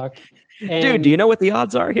their luck. Dude, do you know what the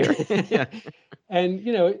odds are here? Yeah.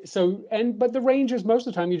 And, but the range is most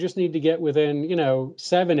of the time you just need to get within,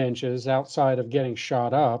 7 inches outside of getting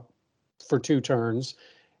shot up for 2 turns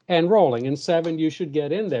and rolling. And 7, you should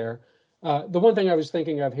get in there. The one thing I was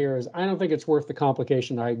thinking of here is I don't think it's worth the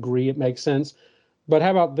complication. I agree it makes sense. But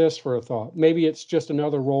how about this for a thought? Maybe it's just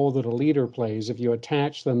another role that a leader plays. If you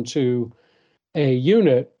attach them to a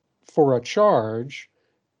unit for a charge,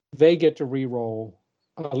 they get to re-roll.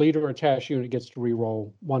 A leader attached unit gets to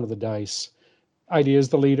re-roll one of the dice. Idea is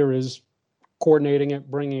the leader is coordinating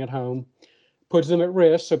it, bringing it home, puts them at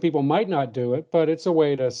risk, so people might not do it, but it's a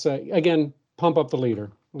way to say, again, pump up the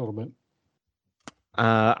leader a little bit.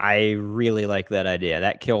 I really like that idea.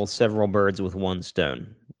 That kills several birds with one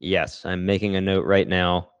stone. Yes, I'm making a note right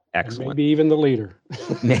now. Excellent. Maybe even the leader.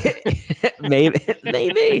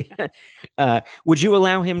 Maybe. Would you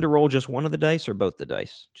allow him to roll just one of the dice or both the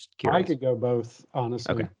dice? Just curious. I could go both,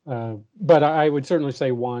 honestly. Okay. But I would certainly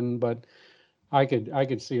say one, but I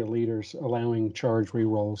could see a leader's allowing charge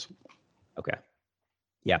re-rolls. Okay.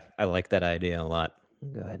 Yeah, I like that idea a lot.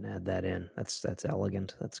 Go ahead and add that in. That's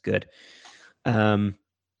elegant. That's good.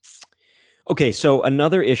 Okay, so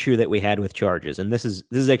another issue that we had with charges, and this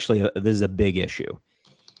is actually a big issue.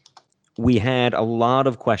 We had a lot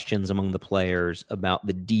of questions among the players about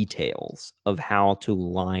the details of how to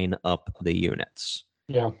line up the units.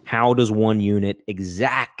 Yeah. How does one unit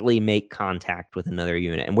exactly make contact with another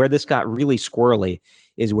unit? And where this got really squirrely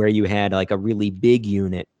is where you had like a really big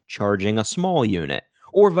unit charging a small unit,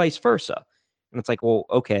 or vice versa. And it's like, well,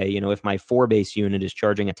 okay, if my 4 base unit is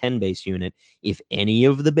charging a 10 base unit, if any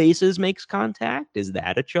of the bases makes contact, is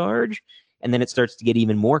that a charge? And then it starts to get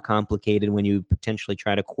even more complicated when you potentially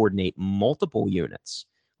try to coordinate multiple units.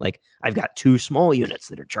 Like, I've got 2 small units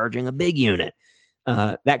that are charging a big unit.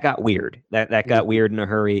 That got weird. That got weird in a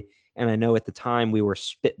hurry. And I know at the time we were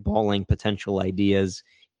spitballing potential ideas,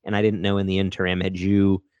 and I didn't know in the interim,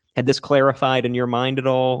 had this clarified in your mind at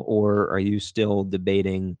all, or are you still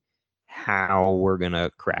debating how we're gonna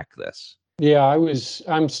crack this? Yeah,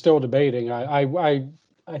 I'm still debating. I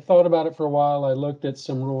thought about it for a while. I looked at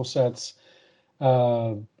some rule sets,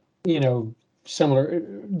 uh, similar,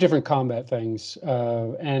 different combat things,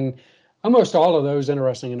 and almost all of those,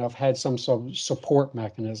 interesting enough, had some sort of support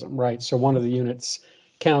mechanism, right? So one of the units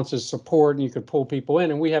counts as support, and you could pull people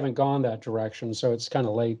in, and we haven't gone that direction, so it's kind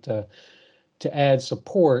of late to add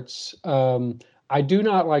supports. I do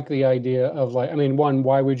not like the idea of, like, I mean, one,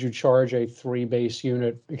 why would you charge a 3 base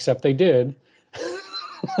unit? Except they did.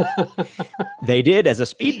 They did, as a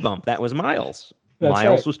speed bump. That was Miles. That's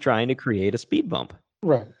Miles right. was trying to create a speed bump.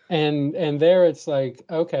 Right. And there it's like,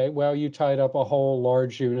 okay, well, you tied up a whole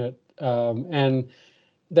large unit, and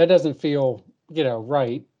that doesn't feel,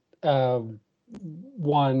 right.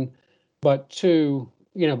 One, but two,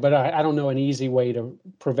 but I don't know an easy way to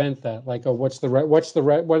prevent that. Like, oh, what do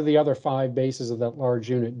the other 5 bases of that large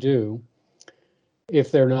unit do if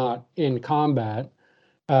they're not in combat?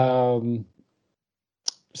 So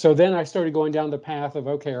then I started going down the path of,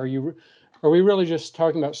 okay, are we really just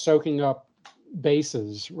talking about soaking up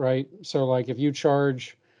bases, right? So, like, if you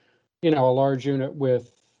charge, a large unit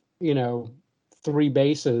with, 3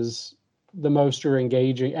 bases, the most you're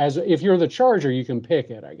engaging, as if you're the charger, you can pick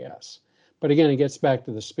it, I guess. But again, it gets back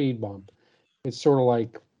to the speed bump. It's sort of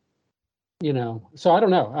like, so I don't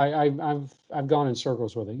know. I've gone in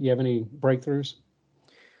circles with it. You have any breakthroughs?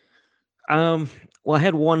 Well, I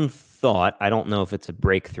had one thought. I don't know if it's a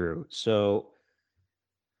breakthrough. So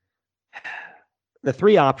the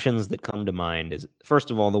 3 options that come to mind is,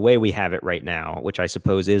 first of all, the way we have it right now, which I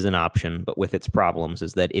suppose is an option, but with its problems,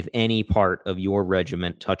 is that if any part of your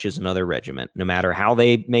regiment touches another regiment, no matter how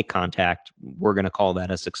they make contact, we're going to call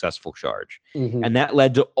that a successful charge. Mm-hmm. And that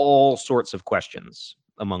led to all sorts of questions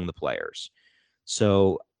among the players.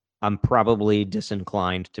 So I'm probably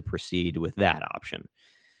disinclined to proceed with that option.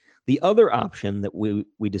 The other option that we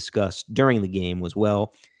discussed during the game was,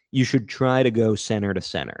 well, you should try to go center to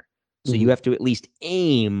center. So you have to at least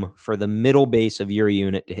aim for the middle base of your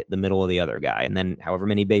unit to hit the middle of the other guy. And then however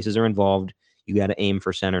many bases are involved, you got to aim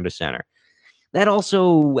for center to center. That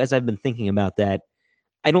also, as I've been thinking about that,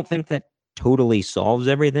 I don't think that totally solves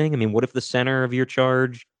everything. I mean, what if the center of your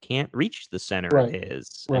charge can't reach the center of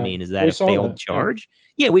his? Right. I mean, is that a failed charge?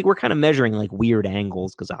 Yeah, we're kind of measuring like weird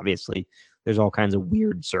angles, because obviously there's all kinds of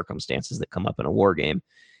weird circumstances that come up in a war game.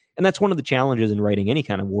 And that's one of the challenges in writing any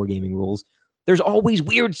kind of wargaming rules. There's always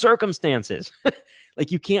weird circumstances.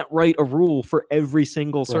 Like, you can't write a rule for every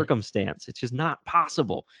single circumstance. It's just not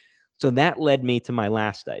possible. So that led me to my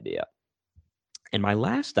last idea. And my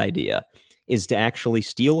last idea is to actually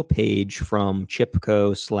steal a page from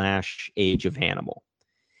Chipko/Age of Hannibal.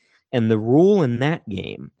 And the rule in that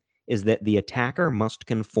game is that the attacker must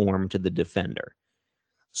conform to the defender.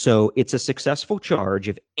 So it's a successful charge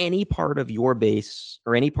if any part of your base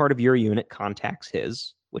or any part of your unit contacts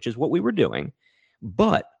his, which is what we were doing.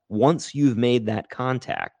 But once you've made that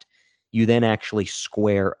contact, you then actually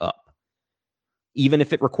square up. Even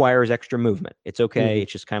if it requires extra movement, it's okay.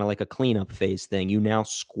 It's just kind of like a cleanup phase thing. You now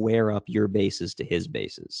square up your bases to his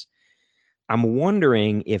bases. I'm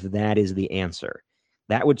wondering if that is the answer.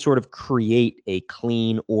 That would sort of create a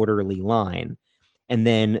clean, orderly line. And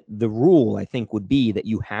then the rule, I think, would be that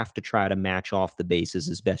you have to try to match off the bases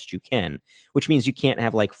as best you can, which means you can't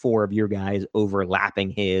have like 4 of your guys overlapping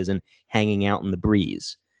his and hanging out in the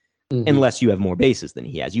breeze, unless you have more bases than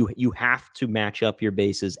he has. You have to match up your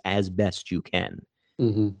bases as best you can.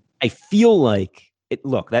 I feel like,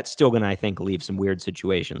 look, that's still going to, I think, leave some weird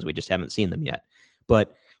situations. We just haven't seen them yet.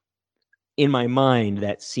 But in my mind,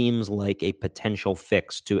 that seems like a potential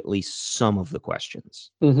fix to at least some of the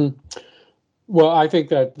questions. Well, I think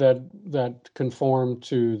that conformed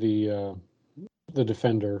to the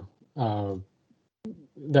defender.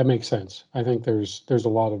 That makes sense. I think there's a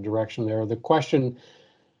lot of direction there. The question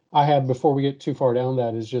I had before we get too far down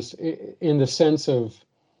that is just in the sense of,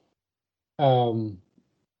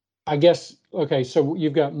 I guess, okay, so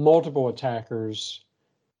you've got multiple attackers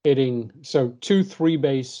hitting, so 2 3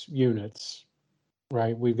 base units,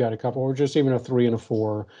 right? We've got a couple, or just even a 3 and a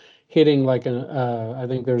 4. Hitting like I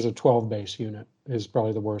think there's a 12 base unit is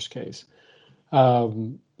probably the worst case.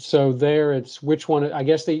 So there, it's which one. I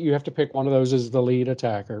guess that you have to pick one of those as the lead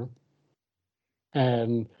attacker,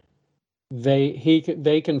 and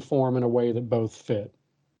they can form in a way that both fit,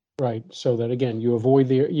 right? So that again, you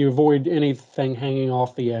avoid anything hanging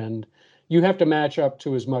off the end. You have to match up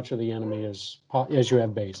to as much of the enemy as you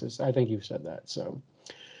have bases. I think you said that, so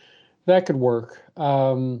that could work.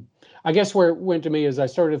 I guess where it went to me is I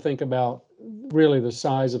started to think about really the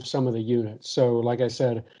size of some of the units. So, like I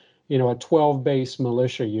said, a 12 base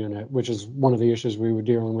militia unit, which is one of the issues we were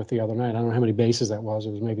dealing with the other night. I don't know how many bases that was.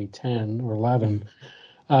 It was maybe 10 or 11.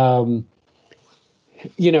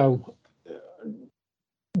 You know,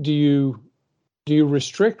 do you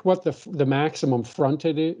restrict what the maximum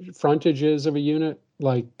frontage is of a unit?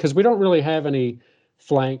 Like, because we don't really have any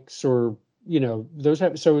flanks or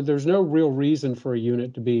so there's no real reason for a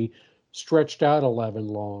unit to be stretched out 11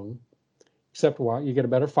 long, except what you get a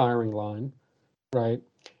better firing line, right?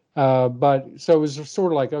 But so it was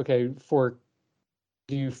sort of like, okay,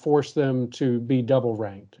 do you force them to be double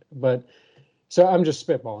ranked? But so I'm just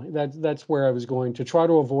spitballing. That's where I was going to try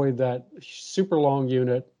to avoid that super long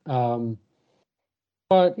unit. But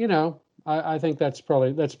I think that's probably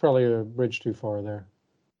a bridge too far there.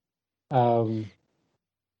 I'm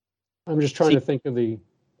just trying to think of the.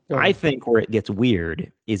 I think where it gets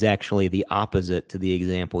weird is actually the opposite to the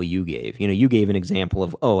example you gave. You gave an example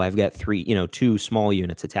of, I've got two small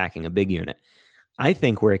units attacking a big unit. I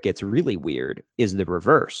think where it gets really weird is the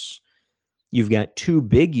reverse. You've got two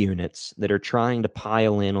big units that are trying to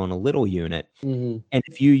pile in on a little unit. Mm-hmm. And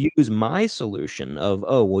if you use my solution of,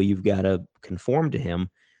 you've got to conform to him,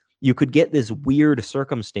 you could get this weird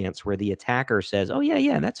circumstance where the attacker says,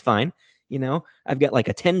 yeah, that's fine. I've got like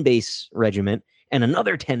a 10 base regiment and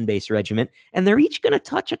another 10 base regiment, and they're each going to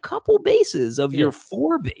touch a couple bases of your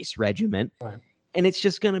 4 base regiment. Right. And it's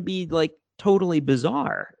just going to be like totally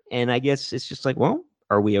bizarre. And I guess it's just like, well,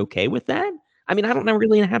 are we okay with that? I mean, I don't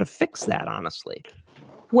really know how to fix that, honestly.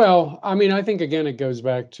 Well, I mean, I think, again, it goes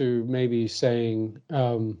back to maybe saying,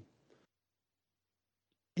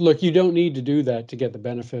 look, you don't need to do that to get the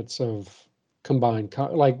benefits of combined,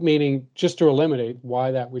 meaning just to eliminate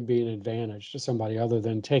why that would be an advantage to somebody other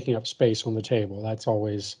than taking up space on the table. That's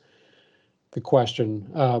always the question.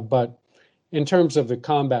 But in terms of the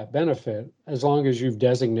combat benefit, as long as you've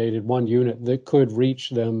designated one unit that could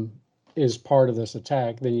reach them as part of this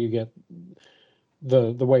attack, then you get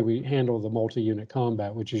the way we handle the multi-unit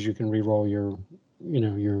combat, which is you can re-roll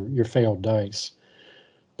your failed dice.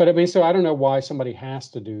 But I mean, so I don't know why somebody has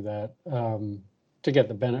to do that to get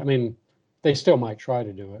the benefit. I mean, they still might try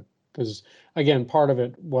to do it because, again, part of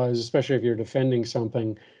it was, especially if you're defending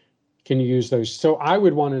something, can you use those? So I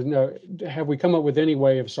would want to know, have we come up with any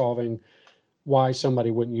way of solving why somebody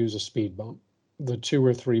wouldn't use a speed bump, the 2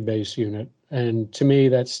 or 3 base unit? And to me,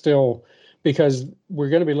 that's still, because we're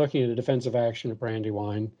going to be looking at a defensive action at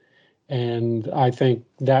Brandywine, and I think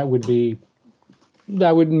that wouldn't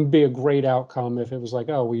be a great outcome if it was like,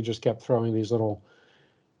 we just kept throwing these little,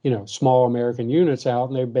 small American units out,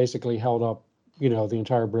 and they basically held up, the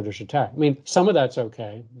entire British attack. I mean, some of that's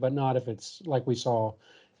okay, but not if it's like we saw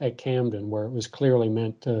at Camden, where it was clearly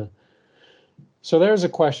meant to. So there's a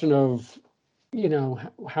question of,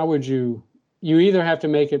 how would you either have to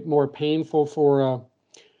make it more painful for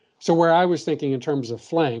so where I was thinking in terms of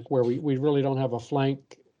flank, where we really don't have a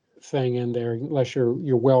flank thing in there unless you're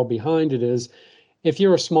well behind it, is if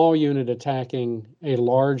you're a small unit attacking a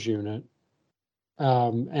large unit,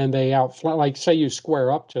 and they outflank, like say you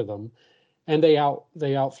square up to them, and they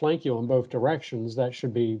outflank you in both directions,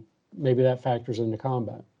 maybe that factors into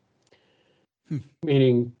combat.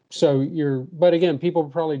 Meaning, but again, people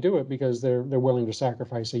probably do it because they're willing to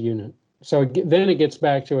sacrifice a unit. So then it gets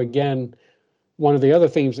back to, again, one of the other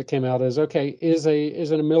themes that came out is, okay, is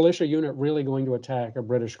a militia unit really going to attack a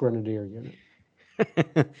British grenadier unit?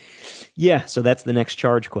 Yeah, so that's the next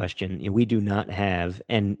charge question. We do not have,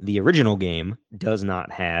 and the original game does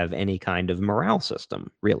not have any kind of morale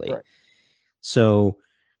system, really. Right. So,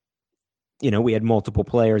 we had multiple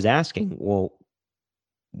players asking, well,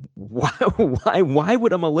 why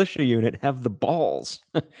would a militia unit have the balls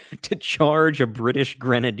to charge a British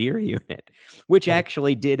grenadier unit, which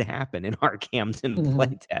actually did happen in our Camden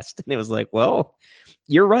playtest. And it was like, well,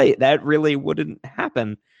 you're right, that really wouldn't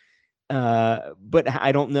happen. But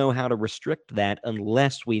I don't know how to restrict that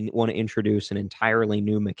unless we want to introduce an entirely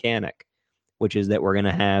new mechanic, which is that we're going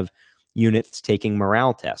to have units taking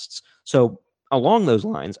morale tests. So along those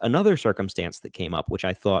lines, another circumstance that came up, which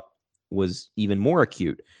I thought was even more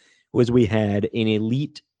acute, was we had an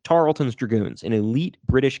elite Tarleton's Dragoons, an elite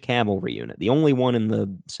British cavalry unit, the only one in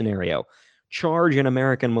the scenario, charge an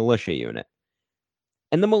American militia unit.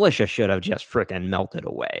 And the militia should have just frickin' melted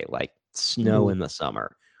away like snow in the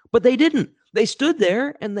summer. But they didn't. They stood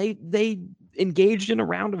there and they engaged in a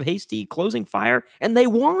round of hasty closing fire and they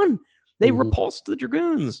won. They repulsed the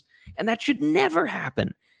dragoons. And that should never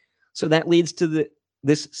happen. So that leads to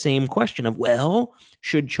this same question of, well,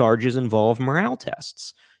 should charges involve morale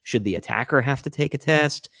tests? Should the attacker have to take a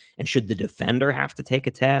test? And should the defender have to take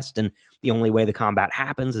a test? And the only way the combat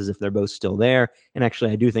happens is if they're both still there. And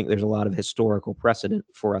actually, I do think there's a lot of historical precedent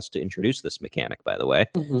for us to introduce this mechanic, by the way.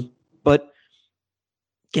 But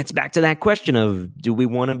gets back to that question of, do we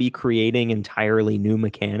want to be creating entirely new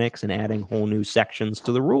mechanics and adding whole new sections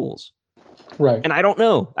to the rules? Right. And I don't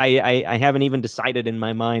know. I haven't even decided in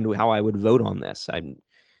my mind how I would vote on this.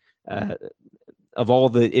 Of all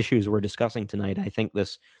the issues we're discussing tonight, I think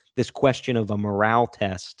this question of a morale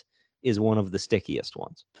test is one of the stickiest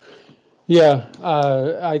ones. Yeah,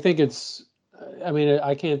 I think it's. I mean,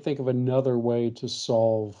 I can't think of another way to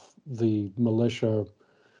solve the militia,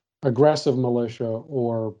 aggressive militia,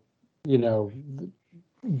 or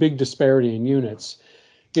big disparity in units.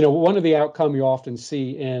 One of the outcome you often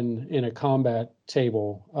see in a combat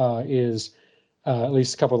table is, at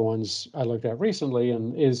least a couple of the ones I looked at recently,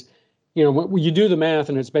 and is, when you do the math,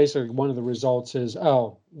 and it's basically one of the results is,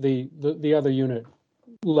 the other unit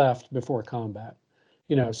left before combat.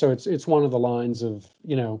 So it's one of the lines of,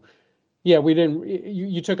 yeah, we didn't,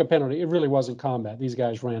 you took a penalty. It really wasn't combat. These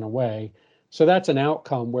guys ran away. So that's an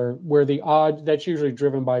outcome where the odds, that's usually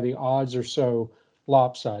driven by the odds are so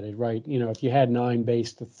lopsided, right? If you had 9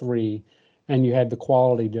 base to 3 and you had the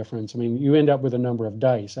quality difference, I mean, you end up with a number of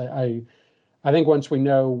dice. I think once we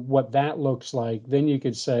know what that looks like, then you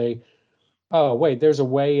could say, oh, wait, there's a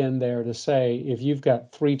way in there to say if you've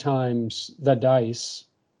got 3 times the dice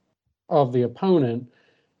of the opponent,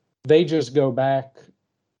 they just go back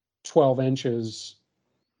 12 inches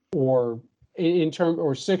or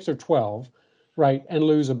or 6 or 12, right, and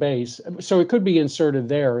lose a base. So it could be inserted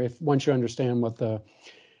there once you understand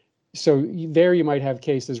so there you might have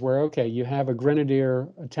cases where, okay, you have a grenadier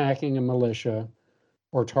attacking a militia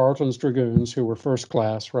or Tarleton's dragoons who were first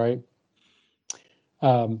class, right?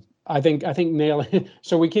 I think nailing.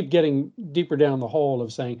 So we keep getting deeper down the hole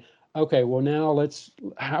of saying, okay, well now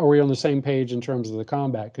how are we on the same page in terms of the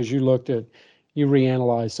combat? Because you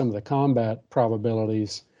reanalyzed some of the combat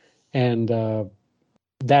probabilities, and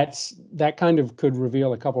that kind of could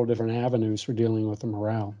reveal a couple of different avenues for dealing with the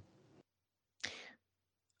morale.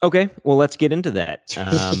 Okay, well, let's get into that.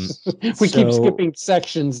 We keep skipping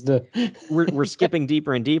sections. We're skipping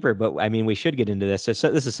deeper and deeper, but I mean, we should get into this. So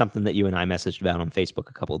this is something that you and I messaged about on Facebook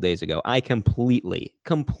a couple of days ago. I completely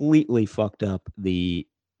fucked up the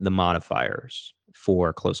modifiers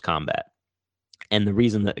for close combat. And the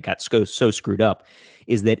reason that it got so screwed up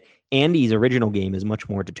is that Andy's original game is much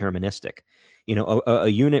more deterministic. A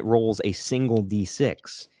unit rolls a single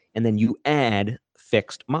D6, and then you add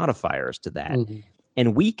fixed modifiers to that.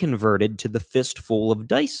 And we converted to the fistful of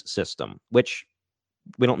dice system, which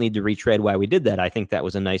we don't need to retread why we did that. I think that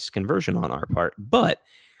was a nice conversion on our part. But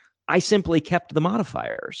I simply kept the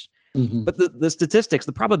modifiers. But the statistics,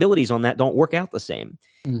 the probabilities on that don't work out the same.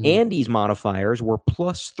 Andy's modifiers were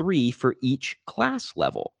 +3 for each class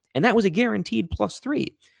level. And that was a guaranteed +3.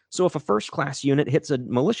 So if a first class unit hits a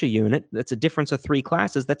militia unit, that's a difference of 3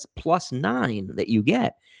 classes, that's +9 that you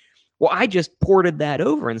get. Well, I just ported that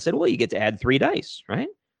over and said, well, you get to add 3 dice, right?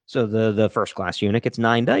 So the first class unit gets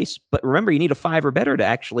 9 dice. But remember, you need a 5 or better to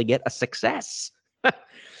actually get a success.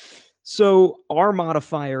 So our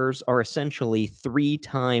modifiers are essentially 3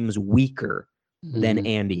 times weaker than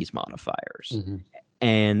Andy's modifiers.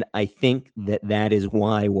 And I think that is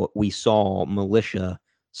why what we saw militia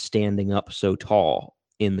standing up so tall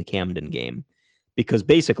in the Camden game, because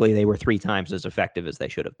basically they were 3 times as effective as they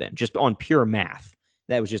should have been, just on pure math.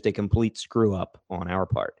 That was just a complete screw up on our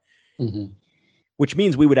part, which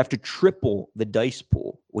means we would have to triple the dice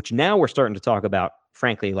pool, which now we're starting to talk about,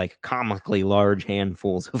 frankly, like comically large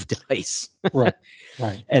handfuls of dice. Right.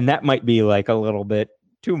 And that might be like a little bit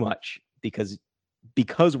too much because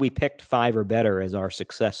we picked 5 or better as our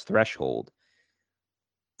success threshold.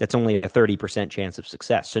 That's only a 30% chance of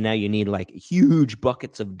success. So now you need like huge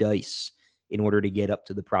buckets of dice in order to get up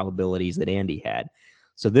to the probabilities that Andy had.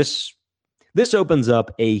 So this opens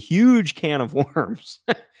up a huge can of worms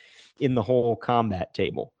in the whole combat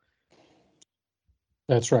table.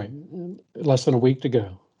 That's right. Less than a week to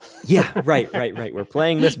go. Yeah, right. We're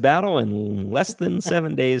playing this battle in less than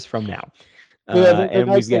 7 days from now.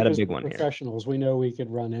 And we've got a big one here. Professionals, we know we could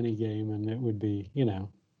run any game and it would be,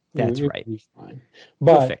 That's right. Be fine.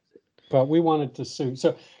 But we wanted to suit.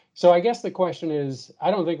 So I guess the question is,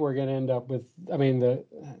 I don't think we're going to end up with,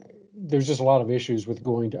 there's just a lot of issues with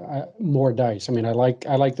going to more dice. I mean, I like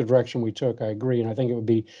the direction we took. I agree, and I think it would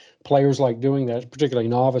be players like doing that, particularly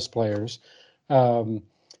novice players.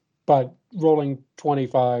 But rolling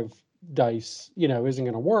 25 dice, isn't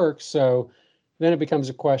going to work. So then it becomes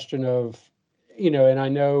a question of, and I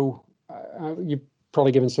know you've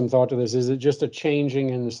probably given some thought to this. Is it just a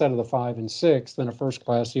changing instead of the 5 and 6, then a first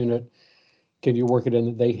class unit? Can you work it in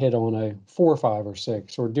that they hit on a 4, 5, or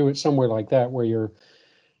 6, or do it somewhere like that where you're,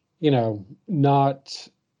 not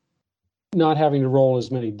having to roll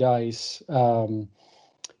as many dice.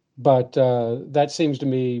 But that seems to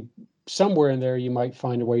me somewhere in there you might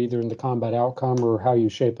find a way, either in the combat outcome or how you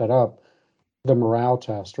shape that up, the morale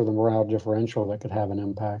test or the morale differential that could have an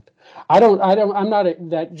impact. I'm not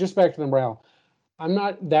that, just back to the morale. I'm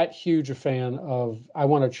not that huge a fan of, I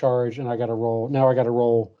want to charge and I got to roll. Now I got to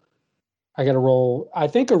roll. I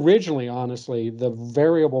think originally, honestly, the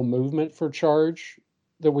variable movement for charge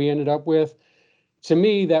that we ended up with, to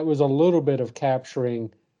me, that was a little bit of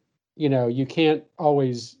capturing, you can't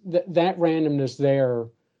always, that randomness there,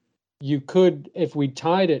 you could, if we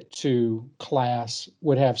tied it to class,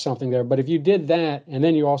 would have something there. But if you did that, and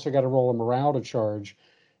then you also got to roll a morale to charge,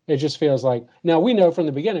 it just feels like, now we know from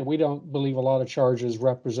the beginning, we don't believe a lot of charges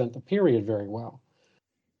represent the period very well.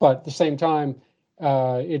 But at the same time,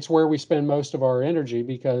 it's where we spend most of our energy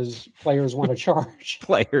because players want to charge.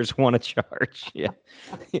 Players want to charge. Yeah.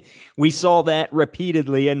 We saw that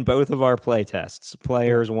repeatedly in both of our play tests.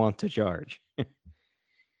 Players want to charge.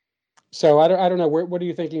 So I don't know. What are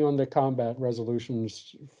you thinking on the combat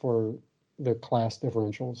resolutions for the class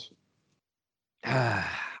differentials?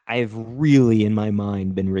 I've really, in my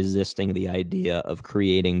mind, been resisting the idea of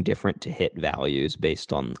creating different to hit values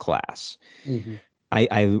based on class. Mm-hmm.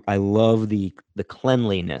 I love the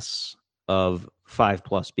cleanliness of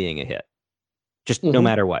 5+ being a hit. Just no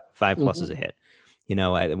matter what, 5+ is a hit.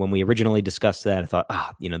 When we originally discussed that, I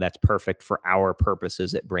thought, that's perfect for our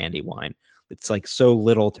purposes at Brandywine. It's like so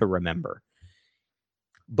little to remember.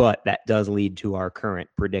 But that does lead to our current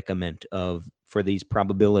predicament of, for these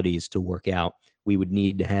probabilities to work out, we would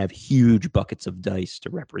need to have huge buckets of dice to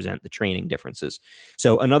represent the training differences.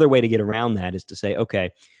 So another way to get around that is to say, okay,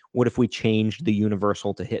 what if we changed the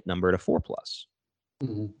universal to hit number to 4+?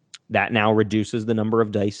 Mm-hmm. That now reduces the number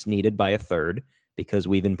of dice needed by a third because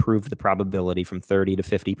we've improved the probability from 30 to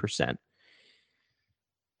 50%.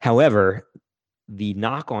 However, the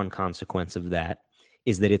knock-on consequence of that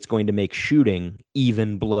is that it's going to make shooting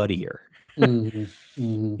even bloodier. Mm-hmm.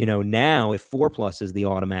 Mm-hmm. Now if 4+ is the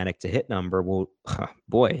automatic to hit number, well,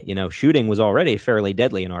 boy, shooting was already fairly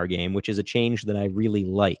deadly in our game, which is a change that I really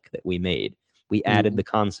like that we made. We added the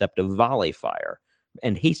concept of volley fire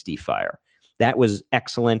and hasty fire. That was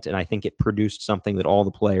excellent, and I think it produced something that all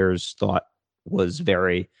the players thought was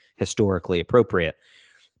very historically appropriate.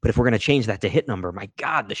 But if we're going to change that to hit number, my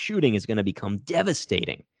God, the shooting is going to become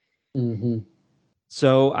devastating. Mm-hmm.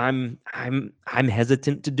 So I'm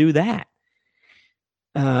hesitant to do that.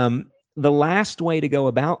 The last way to go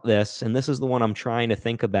about this, and this is the one I'm trying to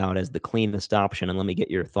think about as the cleanest option, and let me get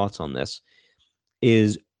your thoughts on this,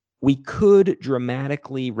 is we could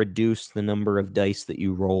dramatically reduce the number of dice that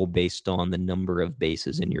you roll based on the number of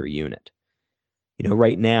bases in your unit.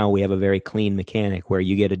 Right now we have a very clean mechanic where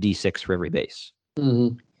you get a D6 for every base.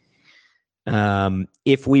 Mm-hmm.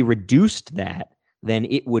 If we reduced that, then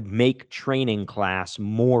it would make training class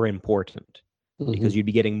more important because you'd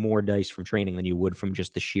be getting more dice from training than you would from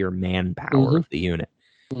just the sheer manpower of the unit.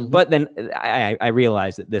 But then I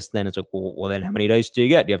realized that this then is like, well, then how many dice do you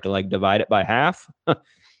get? Do you have to divide it by half?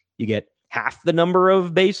 You get half the number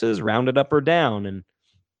of bases, rounded up or down. And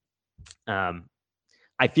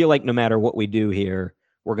I feel like no matter what we do here,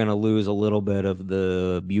 we're going to lose a little bit of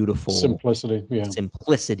the beautiful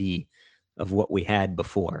simplicity of what we had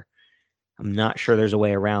before. I'm not sure there's a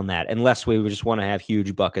way around that, unless we just want to have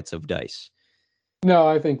huge buckets of dice. No,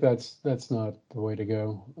 I think that's not the way to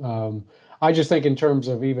go. I just think in terms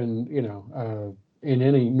of even, in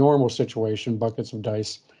any normal situation, buckets of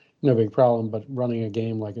dice, no big problem. But running a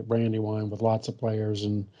game like at Brandywine with lots of players,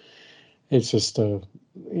 and it's just, I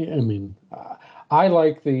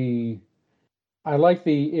like that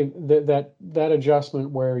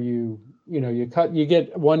adjustment where you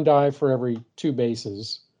get one die for every 2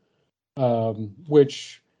 bases,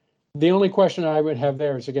 which. The only question I would have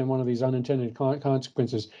there is, again, one of these unintended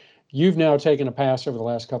consequences. You've now taken a pass over the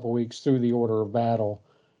last couple of weeks through the order of battle,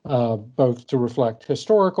 both to reflect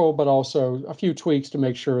historical, but also a few tweaks to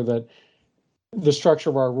make sure that the structure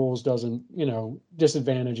of our rules doesn't,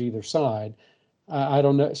 disadvantage either side. I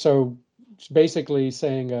don't know. So it's basically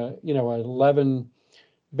saying, 11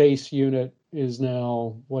 base unit is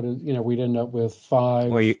now what is, we'd end up with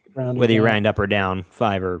 5 Or rounding whether you down. round up or down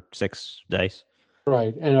 5 or 6 dice.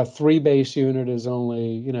 Right. And a 3 base unit is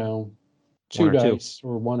only, 2 1 or 2. dice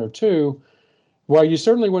or 1 or 2. Well, you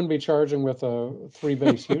certainly wouldn't be charging with a 3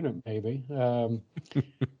 base unit, maybe. But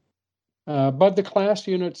the class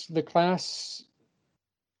units,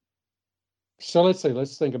 so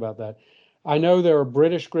let's think about that. I know there are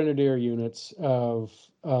British Grenadier units of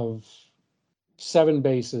 7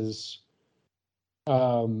 bases.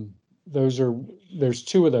 There's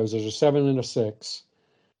 2 of those. There's a 7 and a 6.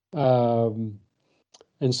 And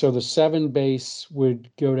so the 7 base would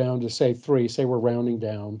go down to say 3. Say we're rounding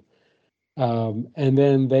down, and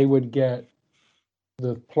then they would get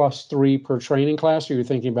the +3 per training class. Or you're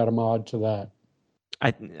thinking about a mod to that?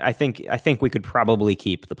 I think we could probably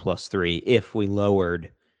keep the +3 if we lowered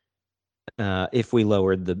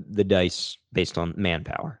the dice based on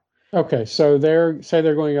manpower. Okay, so they're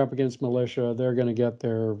going up against militia. They're going to get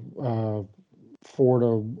their 4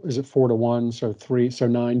 to 1, so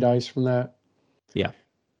 9 dice from that. Yeah.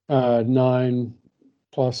 9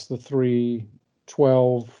 plus the 3,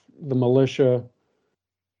 12. The militia,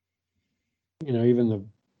 even the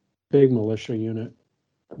big militia unit,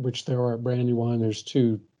 which there are at Brandywine, there's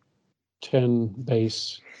 2 10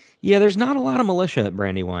 base. Yeah, there's not a lot of militia at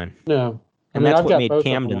Brandywine. No. And that's what made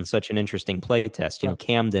Camden such an interesting play test. Right.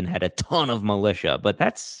 Camden had a ton of militia, but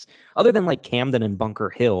that's, other than like Camden and Bunker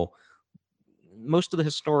Hill, most of the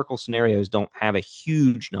historical scenarios don't have a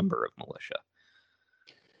huge number of militia.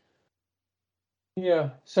 Yeah.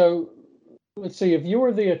 So let's see, if you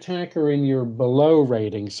were the attacker in your below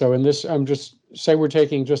rating, so in this, say we're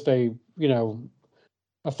taking just a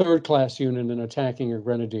 3rd class unit and attacking a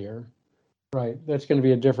grenadier, right? That's going to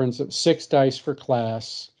be a difference of 6 dice for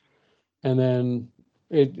class. And then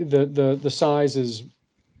the size is,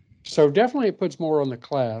 so definitely it puts more on the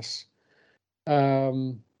class.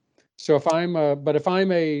 So if I'm a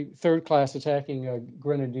 3rd class attacking a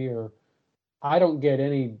grenadier, I don't get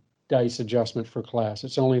any dice adjustment for class.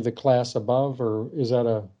 It's only the class above, or is it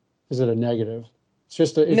a negative? It's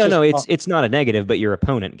just it's not a negative, but your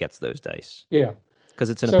opponent gets those dice. Yeah,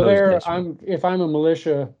 because it's an opposed dice. If I'm a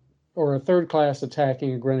militia or a 3rd class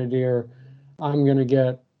attacking a grenadier, I'm going to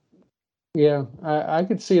get. Yeah, I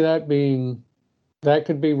could see that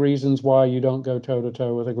could be reasons why you don't go toe to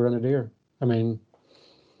toe with a grenadier. I mean,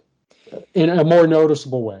 in a more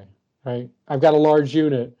noticeable way, right? I've got a large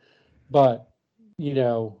unit, but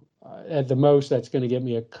at the most, that's going to get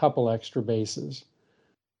me a couple extra bases.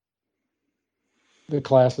 The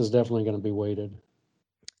class is definitely going to be weighted.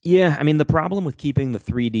 Yeah, I mean, the problem with keeping the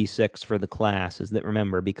 3d6 for the class is that,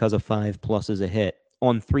 remember, because a 5+ is a hit,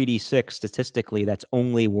 on 3d6, statistically, that's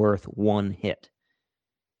only worth 1 hit.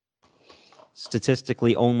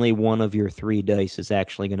 Statistically, only one of your 3 dice is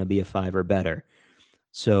actually going to be a 5 or better.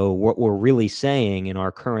 So what we're really saying in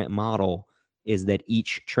our current model is that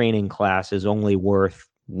each training class is only worth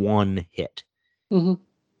 1 hit,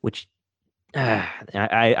 which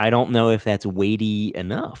I don't know if that's weighty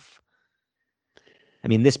enough. I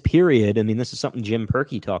mean, this period, this is something Jim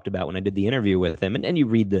Perkey talked about when I did the interview with him, and you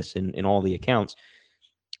read this in all the accounts.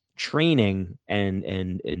 Training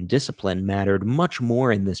and discipline mattered much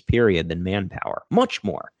more in this period than manpower, much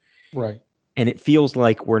more. Right. And it feels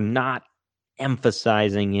like we're not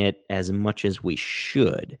emphasizing it as much as we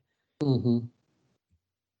should. Mm-hmm.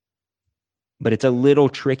 But it's a little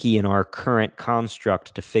tricky in our current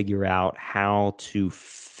construct to figure out how to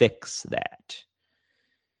fix that.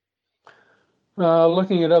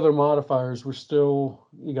 Looking at other modifiers, you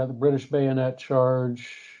got the British bayonet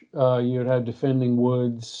charge. You had defending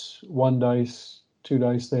woods, 1 dice, 2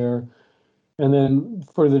 dice there. And then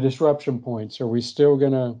for the disruption points, are we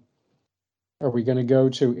going to go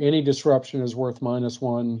to any disruption is worth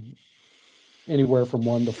 -1, anywhere from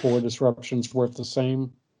 1 to 4 disruptions worth the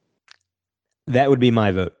same? That would be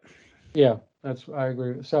my vote. Yeah, I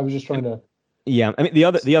agree. So I was just trying to. Yeah,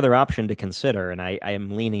 the other option to consider, and I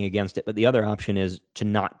am leaning against it, but the other option is to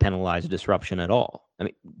not penalize disruption at all.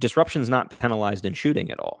 Disruption is not penalized in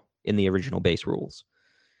shooting at all in the original base rules.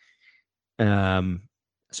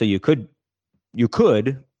 So you could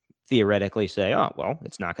theoretically say, oh, well,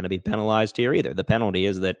 it's not going to be penalized here either. The penalty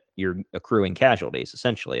is that you're accruing casualties.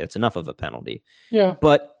 Essentially, it's enough of a penalty. Yeah.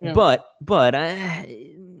 But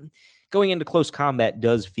going into close combat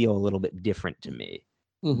does feel a little bit different to me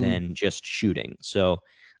than just shooting. So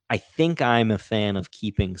I think I'm a fan of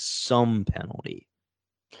keeping some penalty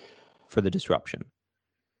for the disruption.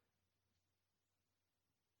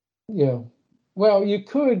 Yeah. Well,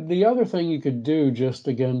 the other thing you could do, just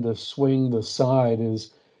again to swing the side,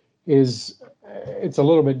 is it's a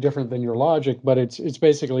little bit different than your logic, but it's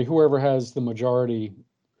basically whoever has the majority,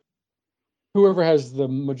 whoever has the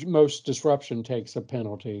most disruption takes a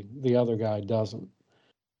penalty. The other guy doesn't.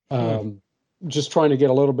 Just trying to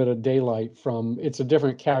get a little bit of daylight from. It's a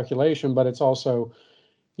different calculation, but it's also,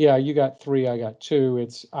 yeah, you got 3, I got 2.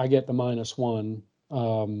 I get the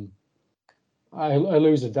 -1. I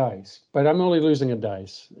lose a dice, but I'm only losing a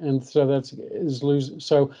dice, and so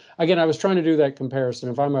So again, I was trying to do that comparison.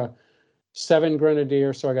 If I'm a 7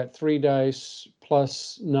 grenadier, so I got 3 dice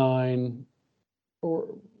plus 9, or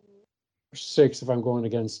 6 if I'm going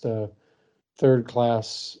against a 3rd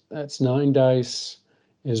class. That's 9 dice.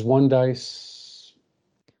 Is 1 dice?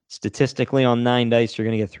 Statistically, on 9 dice, you're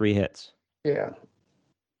going to get 3 hits. Yeah.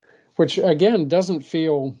 Which again doesn't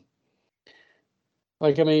feel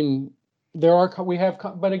like, I mean,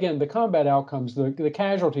 but again, the combat outcomes, the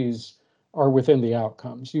casualties are within the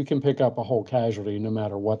outcomes. You can pick up a whole casualty no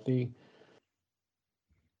matter what you've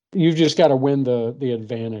just got to win the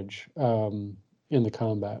advantage in the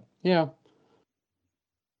combat. Yeah.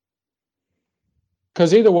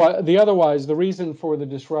 Because otherwise, the reason for the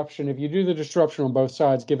disruption, if you do the disruption on both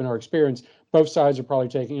sides, given our experience, both sides are probably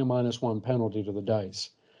taking a -1 penalty to the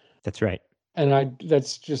dice. That's right. And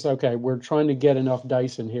that's just, okay, we're trying to get enough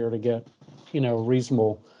dice in here to get,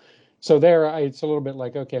 reasonable. So it's a little bit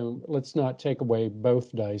like, okay, let's not take away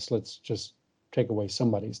both dice. Let's just take away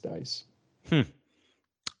somebody's dice.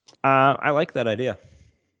 I like that idea.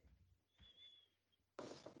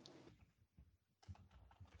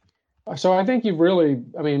 So I think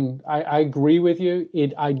I agree with you.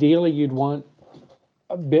 Ideally, you'd want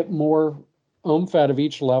a bit more oomph out of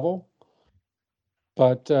each level,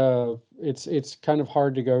 but it's kind of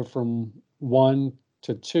hard to go from 1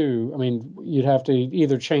 to 2. I mean, you'd have to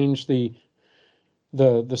either change the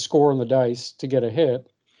score on the dice to get a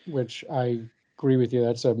hit, which I agree with you.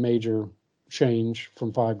 That's a major change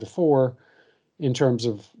from 5 to 4 in terms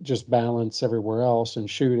of just balance everywhere else and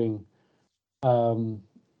shooting.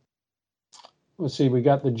 Let's see, we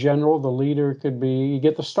got the general, the leader you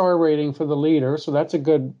get the star rating for the leader, so that's a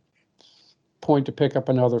good point to pick up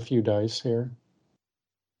another few dice here.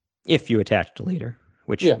 If you attached a leader,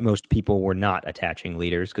 which most people were not attaching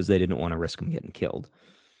leaders because they didn't want to risk them getting killed.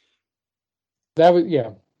 That was,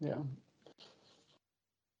 yeah.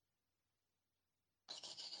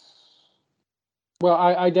 Well,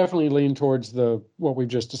 I definitely lean towards what we've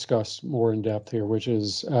just discussed more in depth here, which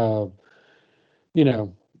is,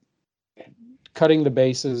 cutting the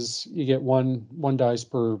bases. You get one dice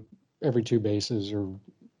per every 2 bases, or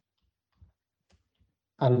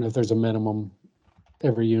I don't know if there's a minimum.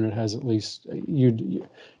 Every unit has at least, you do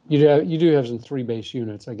have some 3 base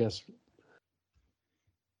units, I guess.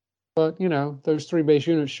 But, those 3 base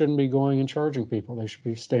units shouldn't be going and charging people. They should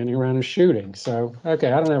be standing around and shooting. So,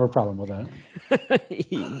 okay, I don't have a problem with that.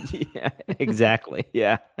 Yeah, exactly.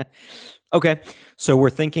 Yeah. Okay, so we're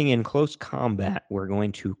thinking in close combat, we're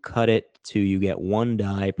going to cut it to you get 1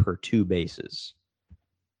 die per 2 bases.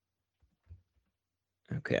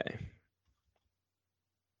 Okay.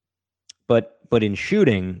 But in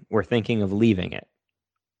shooting, we're thinking of leaving it.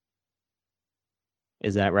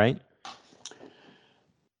 Is that right?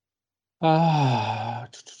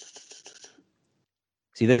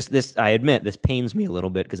 See, this I admit, this pains me a little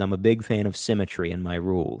bit because I'm a big fan of symmetry in my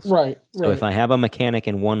rules. Right. So if I have a mechanic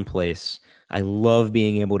in one place, I love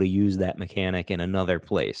being able to use that mechanic in another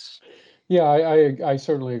place. Yeah, I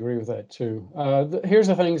certainly agree with that too. Here's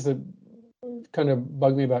the things that kind of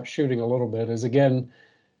bug me about shooting a little bit is, again,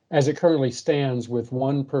 as it currently stands with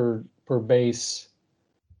 1 per base.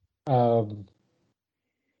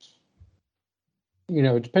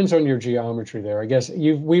 It depends on your geometry there. I guess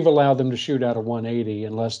we've allowed them to shoot out of 180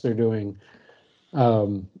 unless they're doing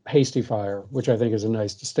hasty fire, which I think is a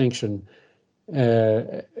nice distinction.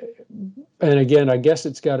 And again, I guess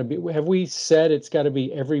it's got to be. Have we said it's got to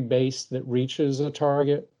be every base that reaches a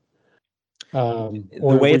target? The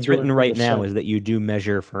way it's written right now is that you do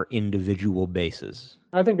measure for individual bases.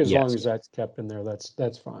 I think as long as that's kept in there,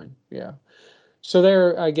 that's fine. Yeah. So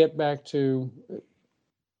there, I get back to.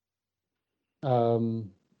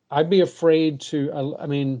 I'd be afraid to.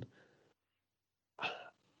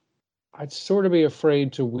 I'd sort of be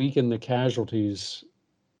afraid to weaken the casualties.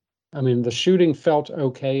 I mean, the shooting felt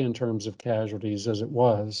okay in terms of casualties as it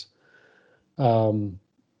was. I'd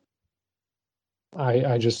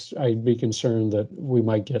be concerned that we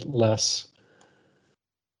might get less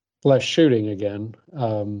shooting again.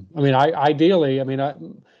 Ideally,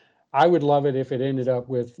 I would love it if it ended up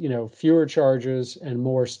with, fewer charges and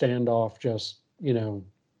more standoff, just,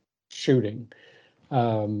 shooting.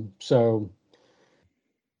 So.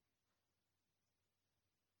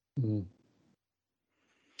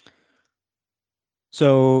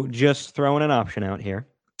 So just throwing an option out here.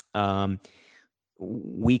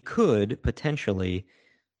 We could potentially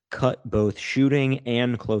cut both shooting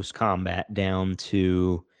and close combat down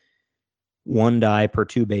to 1 die per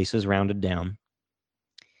 2 bases rounded down,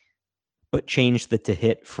 but change the to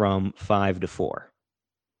hit from 5 to 4.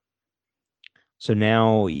 So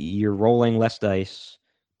now you're rolling less dice,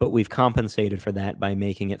 but we've compensated for that by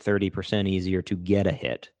making it 30% easier to get a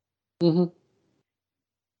hit. Mm-hmm.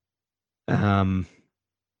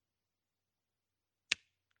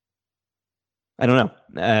 I don't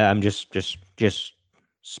know. I'm just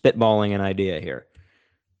spitballing an idea here.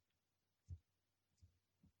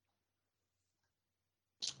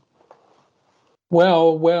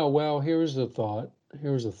 Well. Here's a thought.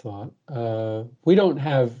 We don't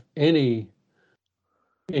have any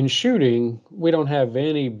in shooting. We don't have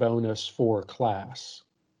any bonus for class,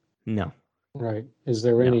 No. right? Is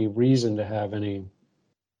there No. any reason to have any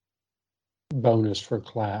bonus for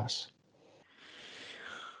class?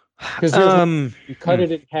 Because you cut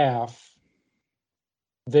it in half,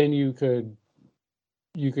 then you could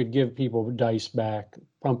give people dice back,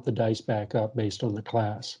 pump the dice back up based on the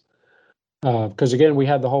class. Because again, we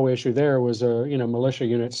had the whole issue there was a militia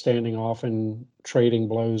unit standing off and trading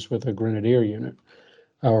blows with a grenadier unit,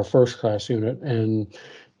 our first class unit, and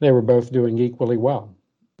they were both doing equally well.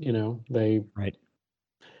 They right.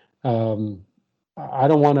 I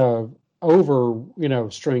don't want to over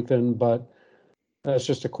strengthen, but that's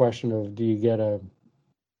just a question of, do you get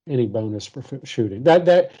any bonus for shooting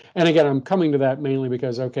that and again, I'm coming to that mainly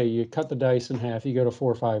because, okay, you cut the dice in half, you go to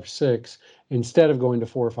 4, 5, 6 instead of going to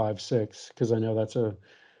 4, 5, 6, because I know that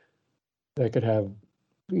could have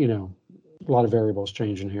a lot of variables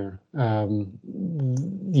changing here.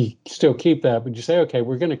 You still keep that, but you say, okay,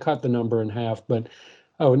 we're going to cut the number in half, but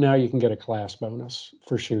now you can get a class bonus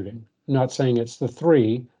for shooting. I'm not saying it's the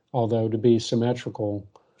 3, although to be symmetrical,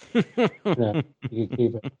 you can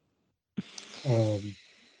keep it.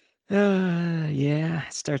 Yeah,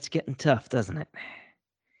 it starts getting tough, doesn't it?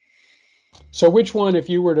 So which one, if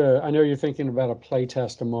you were to, I know you're thinking about a play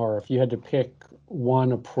test tomorrow, if you had to pick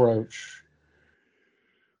one approach,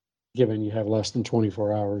 given you have less than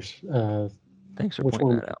 24 hours, thanks for which pointing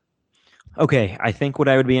one? that out. Okay, I think what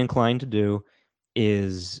I would be inclined to do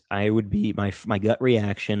is my gut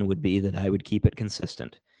reaction would be that I would keep it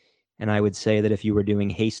consistent. And I would say that if you were doing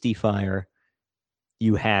hasty fire,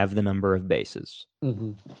 you have the number of bases.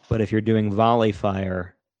 Mm-hmm. But if you're doing volley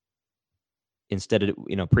fire, instead of,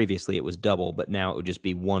 previously it was double, but now it would just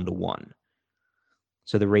be 1 to 1.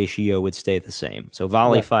 So the ratio would stay the same. So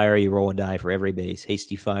volley Right. fire, you roll a die for every base.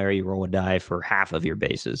 Hasty fire, you roll a die for half of your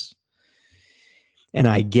bases. And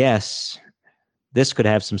I guess this could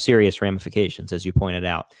have some serious ramifications, as you pointed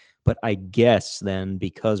out. But I guess then,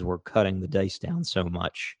 because we're cutting the dice down so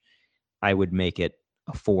much, I would make it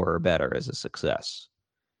a 4 or better as a success.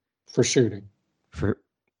 For shooting. For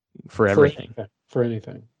everything. For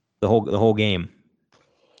anything. The whole game.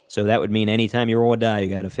 So that would mean anytime you roll a die, you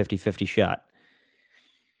got a 50-50 shot.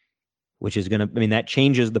 Which is that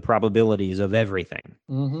changes the probabilities of everything.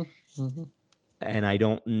 Mm-hmm. Mm-hmm. And I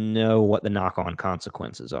don't know what the knock-on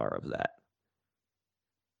consequences are of that.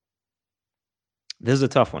 This is a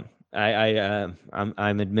tough one.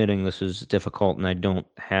 I'm admitting this is difficult, and I don't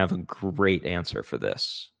have a great answer for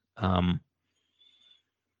this.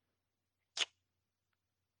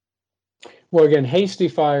 Well, again, hasty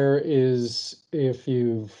fire is if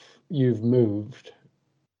you've moved,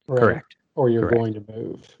 right? Correct. Or you're Correct. going to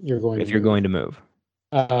move. You're going to move.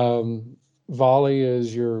 Volley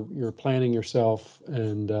is you're planning yourself,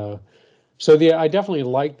 and so I definitely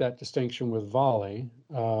like that distinction with volley,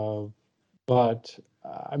 but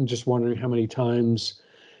I'm just wondering how many times.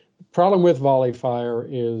 Problem with volley fire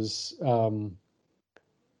is,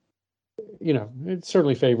 it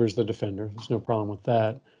certainly favors the defender. There's no problem with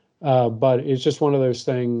that, but it's just one of those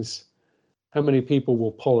things. How many people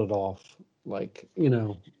will pull it off?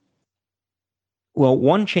 Well,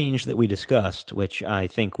 one change that we discussed, which I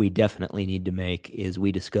think we definitely need to make, is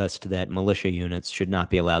we discussed that militia units should not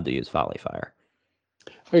be allowed to use volley fire.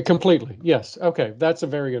 Completely, yes. Okay, that's a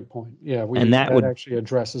very good point. Yeah, that actually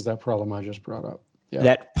addresses that problem I just brought up. Yeah.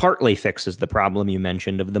 That partly fixes the problem you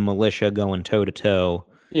mentioned of the militia going toe-to-toe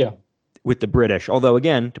with the British. Although,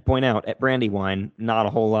 again, to point out, at Brandywine, not a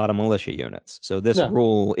whole lot of militia units. So this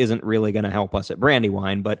rule isn't really going to help us at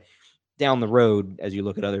Brandywine, but down the road, as you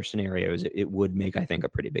look at other scenarios, it would make, I think, a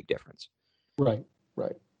pretty big difference. Right.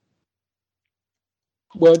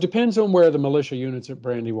 Well, it depends on where the militia units at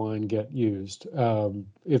Brandywine get used.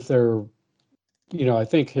 If they're, I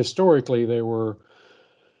think historically they were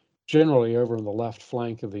generally over on the left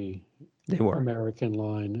flank of the They were. American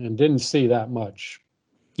line and didn't see that much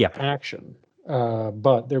Yeah. action.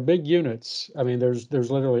 But they're big units. I mean, there's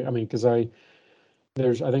literally, I mean, because I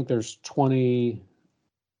think there's 20,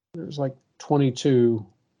 there's like 22,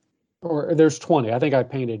 or there's 20. I think I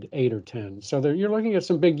painted 8 or 10. So you're looking at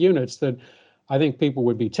some big units that I think people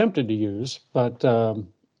would be tempted to use. But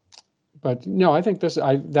no, I think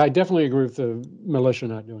I definitely agree with the militia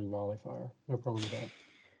not doing volley fire. No problem with that.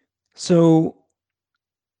 So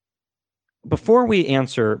before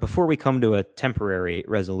we come to a temporary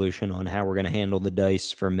resolution on how we're going to handle the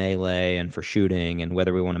dice for melee and for shooting and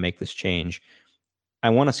whether we want to make this change, I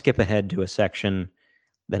want to skip ahead to a section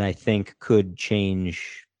that I think could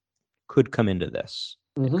come into this.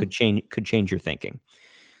 Mhm. Could change your thinking.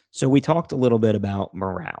 So we talked a little bit about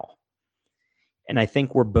morale. And I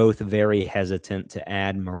think we're both very hesitant to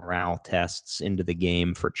add morale tests into the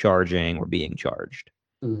game for charging or being charged.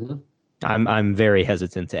 Mm-hmm. I'm very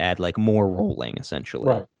hesitant to add like more rolling, essentially.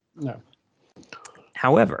 Right. No.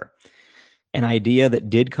 However, an idea that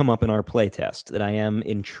did come up in our playtest that I am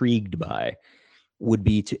intrigued by would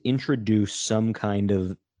be to introduce some kind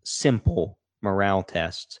of simple morale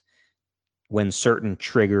test when certain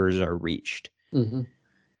triggers are reached. Mm-hmm.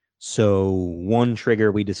 So one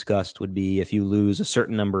trigger we discussed would be if you lose a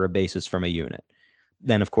certain number of bases from a unit.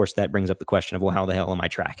 Then, of course, that brings up the question of, well, how the hell am I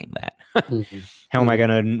tracking that? Mm-hmm. How am I going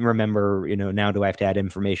to remember, now do I have to add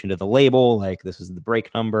information to the label? Like, this is the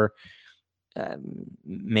break number?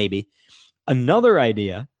 Maybe. Another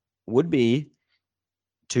idea would be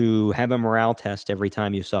to have a morale test every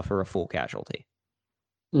time you suffer a full casualty.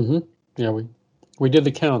 Mm-hmm. Yeah, we did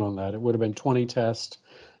the count on that. It would have been 20 tests.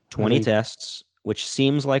 20 tests, which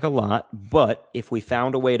seems like a lot, but if we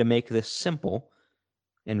found a way to make this simple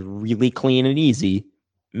and really clean and easy,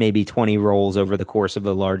 maybe 20 rolls over the course of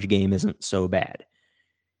a large game isn't so bad.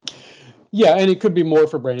 Yeah, and it could be more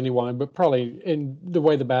for Brandywine, but probably in the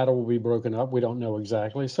way the battle will be broken up, we don't know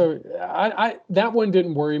exactly. So I that one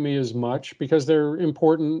didn't worry me as much because they're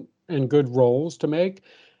important and good rolls to make.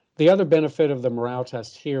 The other benefit of the morale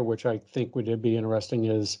test here, which I think would be interesting,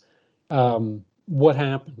 is what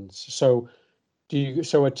happens. So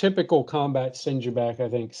a typical combat sends you back, I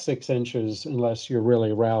think, 6 inches unless you're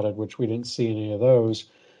really routed, which we didn't see any of those.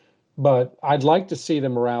 But I'd like to see the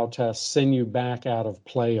morale test send you back out of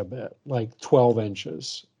play a bit, like 12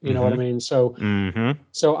 inches. You know what I mean? So,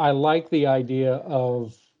 so I like the idea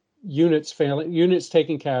of units failing, units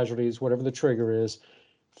taking casualties, whatever the trigger is,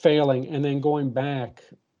 failing, and then going back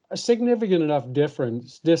a significant enough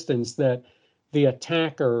distance that the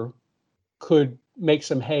attacker could make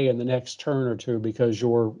some hay in the next turn or two because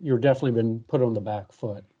you're definitely been put on the back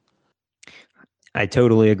foot. I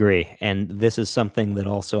totally agree. And this is something that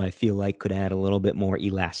also I feel like could add a little bit more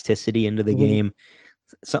elasticity into the game.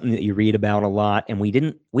 Something that you read about a lot. And we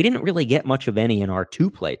didn't really get much of any in our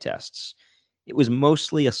 2 play tests. It was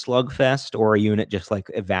mostly a slugfest or a unit just like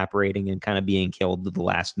evaporating and kind of being killed to the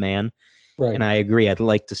last man. Right. And I agree. I'd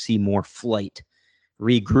like to see more flight,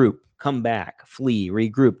 regroup, come back, flee,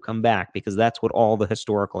 regroup, come back, because that's what all the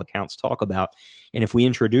historical accounts talk about. And if we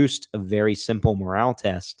introduced a very simple morale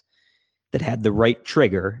test that had the right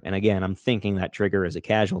trigger, and again, I'm thinking that trigger is a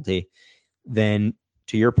casualty, then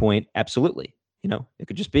to your point, absolutely. It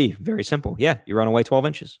could just be very simple. Yeah, you run away 12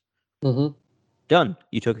 inches. Mm-hmm. Done.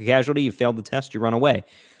 You took a casualty, you failed the test, you run away.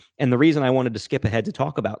 And the reason I wanted to skip ahead to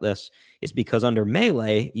talk about this is because under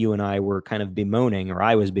melee, you and I were kind of bemoaning, or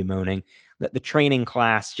I was bemoaning, that the training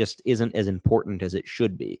class just isn't as important as it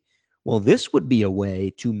should be. Well, this would be a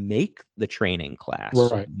way to make the training class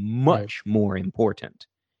much more important.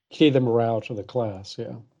 Key the morale to the class,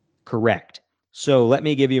 yeah. Correct. So let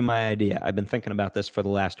me give you my idea. I've been thinking about this for the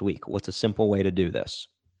last week. What's a simple way to do this?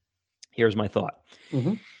 Here's my thought.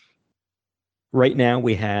 Mm-hmm. Right now,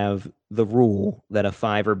 we have the rule that a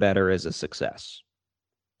 5 or better is a success.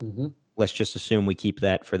 Mm-hmm. Let's just assume we keep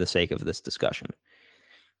that for the sake of this discussion.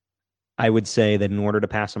 I would say that in order to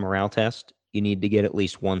pass a morale test, you need to get at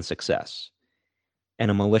least 1 success. And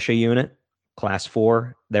a militia unit, class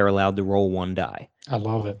 4, they're allowed to roll 1 die. I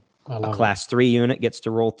love it. A class 3 unit gets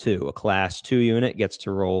to roll 2. A class 2 unit gets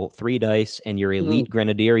to roll 3 dice. And your elite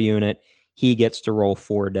grenadier unit, he gets to roll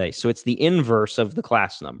 4 dice. So it's the inverse of the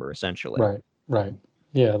class number, essentially. Right.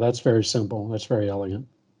 Yeah, that's very simple. That's very elegant.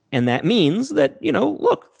 And that means that,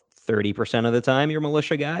 look, 30% of the time your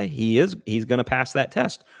militia guy, he's going to pass that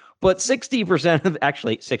test. But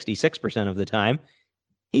 66% of the time,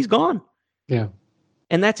 he's gone. Yeah.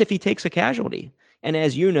 And that's if he takes a casualty. And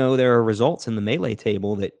as you know, there are results in the melee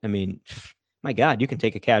table that, my God, you can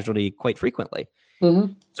take a casualty quite frequently.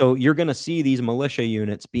 Mm-hmm. So you're going to see these militia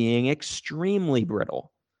units being extremely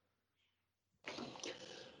brittle.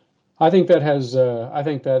 I think that has. I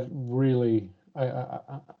think that really.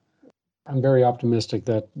 I'm very optimistic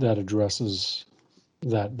that that addresses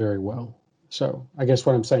that very well. So I guess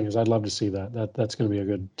what I'm saying is I'd love to see that. That's going to be a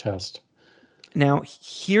good test. Now,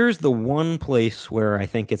 here's the one place where I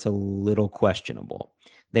think it's a little questionable.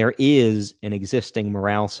 There is an existing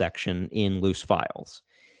morale section in loose files,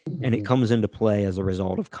 and it Mhm. comes into play as a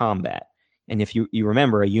result of combat. And if you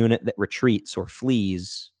remember a unit that retreats or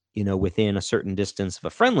flees, within a certain distance of a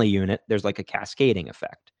friendly unit, there's like a cascading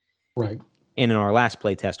effect. Right. And in our last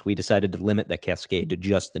playtest, we decided to limit that cascade to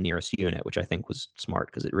just the nearest unit, which I think was smart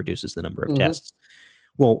because it reduces the number of Mhm. tests.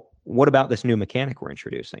 Well, what about this new mechanic we're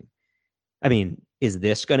introducing? I mean, is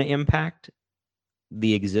this going to impact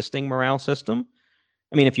the existing morale system?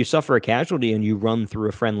 I mean, if you suffer a casualty and you run through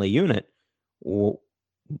a friendly unit, well,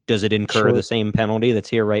 does it incur Sure. the same penalty that's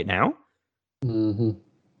here right now? Hmm.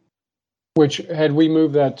 Which had we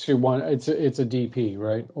moved that to one, it's a DP,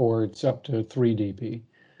 right? Or it's up to 3 DP.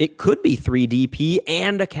 It could be 3 DP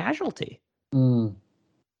and a casualty. Mm.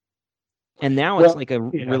 And now it's Well, like a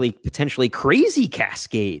yeah, really potentially crazy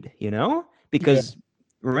cascade, yeah, Because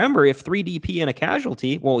remember, if 3 DP and a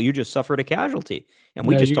casualty, well, you just suffered a casualty. And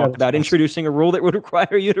we no, just you got talked to about toss. introducing a rule that would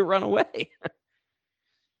require you to run away.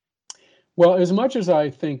 Well, as much as I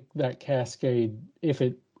think that cascade, if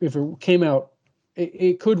it came out,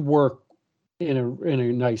 it could work in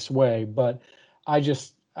a nice way, but I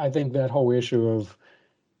think that whole issue of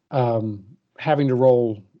having to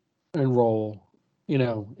roll and roll,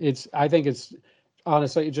 I think it's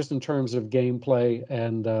honestly just in terms of gameplay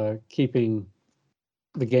and keeping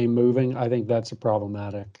the game moving. I think that's a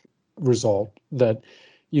problematic result that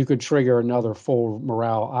you could trigger another full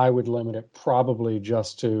morale. I would limit it probably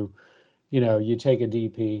just to, you take a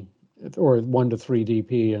DP or 1 to 3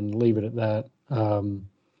 DP and leave it at that.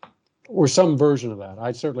 Or some version of that.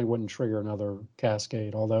 I certainly wouldn't trigger another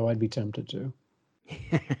cascade, although I'd be tempted to.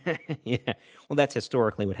 Yeah. Well, that's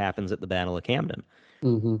historically what happens at the Battle of Camden.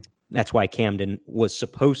 Hmm. That's why Camden was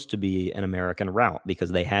supposed to be an American route,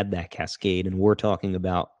 because they had that cascade. And we're talking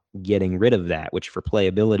about getting rid of that, which for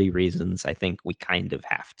playability reasons, I think we kind of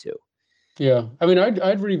have to. Yeah, I mean,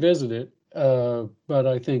 I'd revisit it, but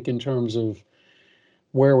I think in terms of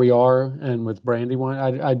where we are and with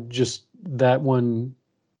Brandywine, I just that one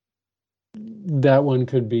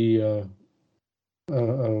could be I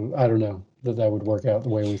don't know that would work out the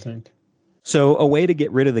way we think. So a way to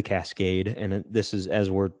get rid of the cascade, and this is as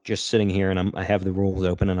we're just sitting here and I have the rules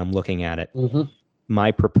open and I'm looking at it. Hmm.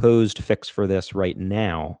 My proposed fix for this right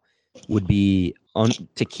now would be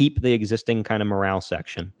to keep the existing kind of morale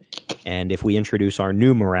section. And if we introduce our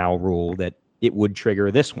new morale rule, that it would trigger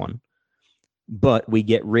this one, but we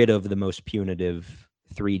get rid of the most punitive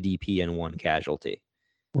 3 DP and 1 casualty.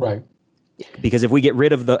 Right. Because if we get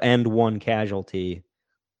rid of the end 1 casualty,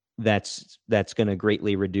 that's going to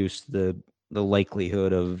greatly reduce the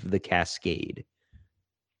likelihood of the cascade.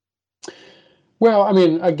 Well, I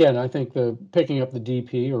mean, again, I think the picking up the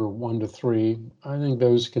DP or 1 to 3, I think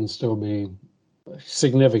those can still be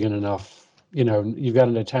significant enough. You've got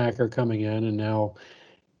an attacker coming in, and now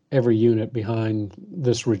every unit behind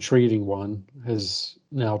this retreating one has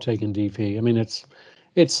now taken DP. I mean,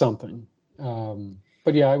 it's something.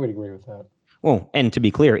 But yeah, I would agree with that. Well, and to be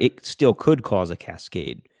clear, it still could cause a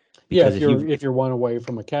cascade. Yeah, Because if you're one away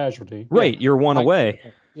from a casualty. right, you're one I- away.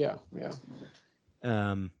 Yeah.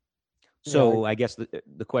 So I guess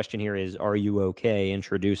the question here is, are you okay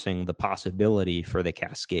introducing the possibility for the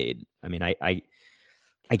cascade? I mean, I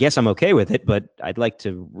guess I'm okay with it, but I'd like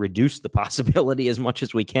to reduce the possibility as much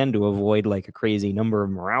as we can to avoid like a crazy number of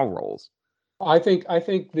morale rolls. I think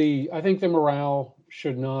the morale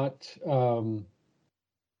should not.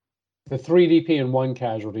 The 3 DP and 1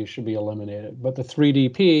 casualty should be eliminated, but the 3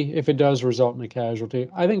 DP, if it does result in a casualty,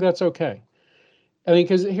 I think that's okay. I mean,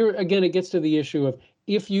 because here again, it gets to the issue of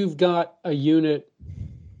if you've got a unit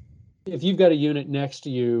next to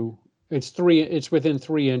you, it's within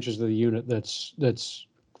 3 inches of the unit that's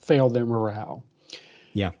failed their morale.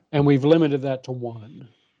 Yeah. And we've limited that to 1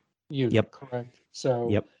 unit. Yep. Correct. So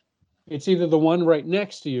Yep. it's either the one right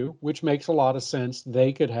next to you, which makes a lot of sense.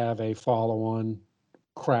 They could have a follow-on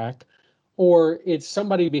crack, or it's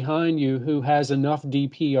somebody behind you who has enough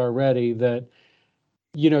DP already that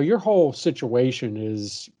your whole situation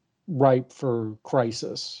is ripe for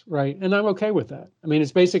crisis, right? And I'm okay with that. I mean,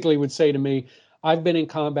 it's basically would say to me, I've been in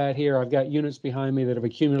combat here. I've got units behind me that have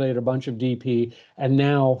accumulated a bunch of DP, and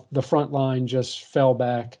now the front line just fell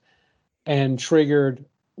back and triggered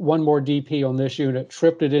 1 more DP on this unit,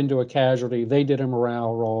 tripped it into a casualty. They did a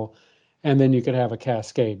morale roll, and then you could have a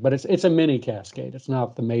cascade. But it's a mini cascade. It's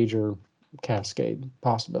not the major cascade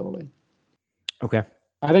possibility. Okay.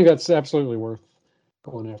 I think that's absolutely worth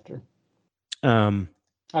going after. Um,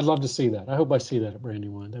 I'd love to see that. I hope I see that at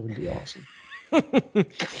Brandywine. That would be awesome.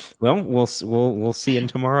 well, we'll see in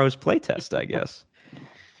tomorrow's playtest, I guess.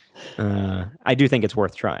 I do think it's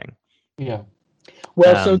worth trying. Yeah.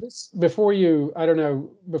 Well, so Um, this before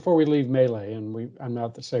we leave Melee, and I'm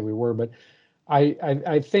not to say we were, but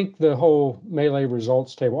I think the whole Melee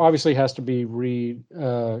results table obviously has to be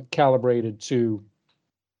calibrated to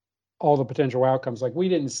all the potential outcomes. Like we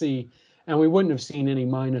didn't see, and we wouldn't have seen any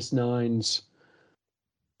 -9s,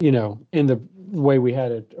 in the way we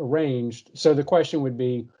had it arranged. So the question would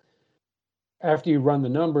be, after you run the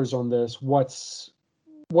numbers on this, what's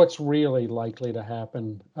really likely to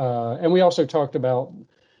happen? And we also talked about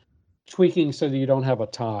tweaking so that you don't have a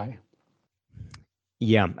tie.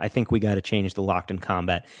 Yeah, I think we got to change the locked in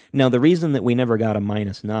combat. Now, the reason that we never got a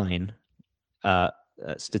 -9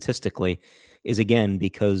 statistically is, again,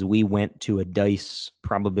 because we went to a dice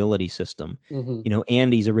probability system. Mm-hmm.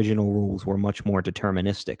 Andy's original rules were much more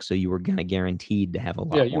deterministic, so you were going to guaranteed to have a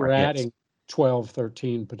lot Yeah, more you were hits. adding 12,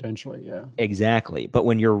 13 potentially, yeah. Exactly. But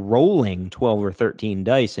when you're rolling 12 or 13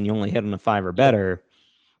 dice and you only hit on a 5 or better,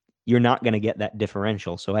 you're not going to get that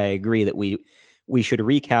differential. So I agree that we should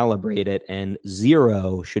recalibrate it, and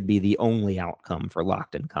 0 should be the only outcome for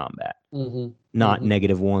locked in combat, not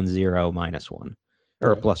 -1, 0, -1,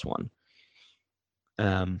 or Right. +1.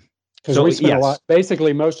 Because we spent a lot,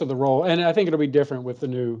 basically most of the roll, and I think it'll be different with the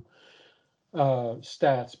new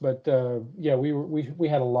stats. But yeah, we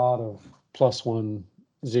had a lot of +1,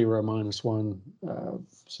 0, -1.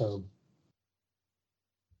 So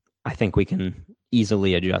I think we can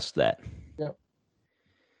easily adjust that. Yep.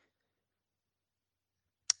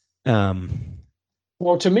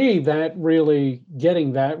 Well, to me, that really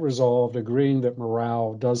getting that resolved, agreeing that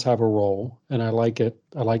morale does have a role, and I like it.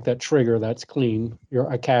 I like that trigger. That's clean.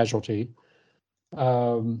 You're a casualty.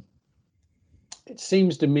 It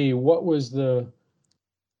seems to me, where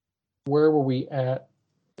were we at?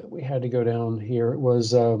 We had to go down here. It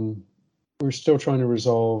was we're still trying to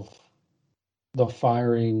resolve the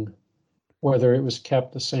firing, whether it was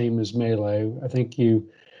kept the same as Melee. I think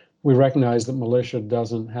we recognize that militia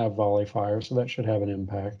doesn't have volley fire, so that should have an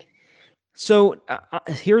impact. So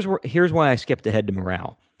here's why I skipped ahead to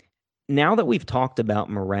morale. Now that we've talked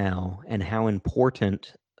about morale and how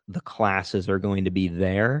important the classes are going to be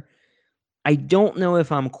there, I don't know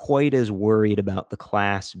if I'm quite as worried about the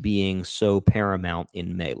class being so paramount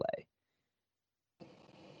in Melee.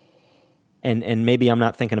 And maybe I'm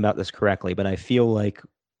not thinking about this correctly, but I feel like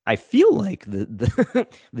the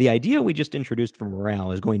the idea we just introduced for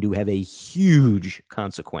morale is going to have a huge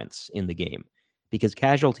consequence in the game, because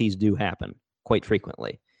casualties do happen quite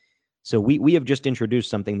frequently. So we have just introduced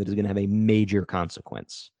something that is going to have a major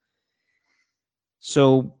consequence.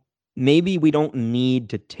 So maybe we don't need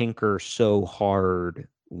to tinker so hard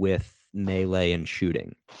with Melee and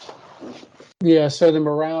shooting. Yeah, so the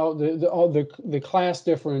morale, the class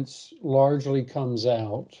difference largely comes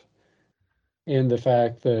out in the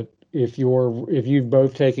fact that if you've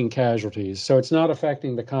both taken casualties, so it's not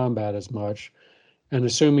affecting the combat as much, and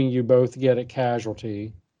assuming you both get a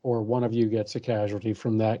casualty or one of you gets a casualty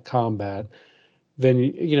from that combat,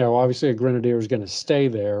 then obviously a grenadier is going to stay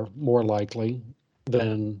there more likely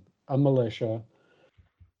than a militia.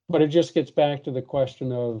 But it just gets back to the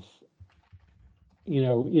question of,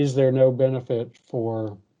 is there no benefit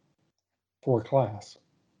for class?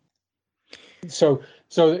 So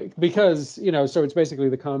because so it's basically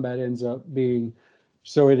the combat ends up being,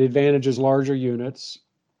 so it advantages larger units,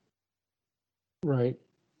 right?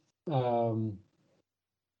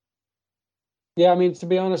 Yeah, I mean, to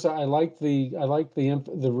be honest, I like the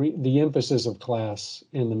emphasis of class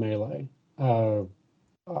in the Melee. I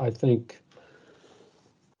think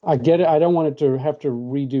I get it. I don't want it to have to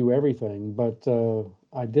redo everything, but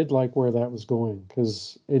I did like where that was going,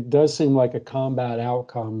 because it does seem like a combat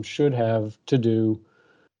outcome should have to do,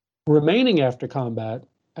 remaining after combat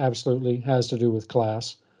absolutely has to do with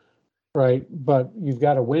class, right? But you've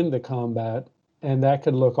got to win the combat, and that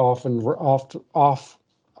could look off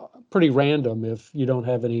pretty random if you don't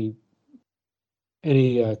have any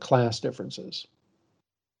class differences,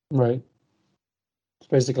 right? It's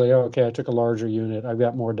basically, okay, I took a larger unit, I've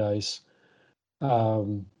got more dice.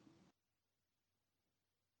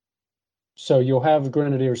 So you'll have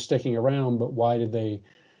grenadiers sticking around, but why'd they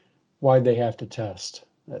have to test?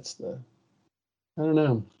 That's I don't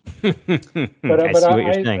know. But I see what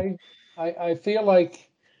you're saying. I feel like,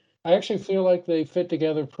 I actually feel like they fit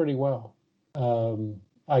together pretty well.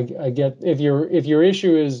 I get, if your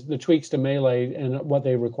issue is the tweaks to Melee and what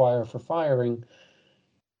they require for firing,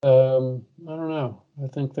 I don't know. I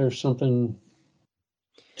think there's something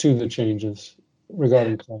to the changes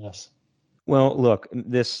regarding class. Well, look,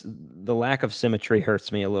 the lack of symmetry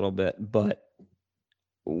hurts me a little bit, but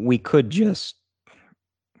we could just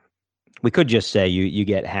say you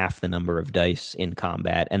get half the number of dice in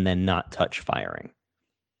combat and then not touch firing.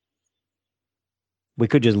 We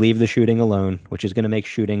could just leave the shooting alone, which is going to make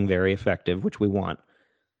shooting very effective, which we want.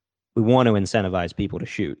 We want to incentivize people to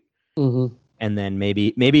shoot. Mm-hmm. And then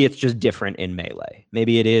maybe it's just different in Melee.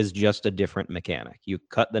 Maybe it is just a different mechanic. You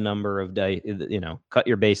cut the number of dice, cut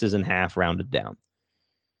your bases in half, rounded down.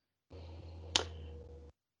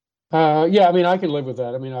 Yeah, I mean, I can live with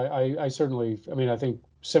that. I mean, I certainly, I mean, I think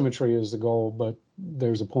symmetry is the goal, but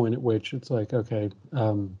there's a point at which it's like, okay,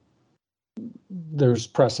 there's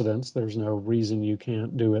precedence. There's no reason you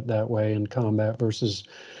can't do it that way in combat versus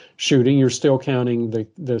shooting. You're still counting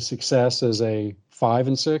the success as a 5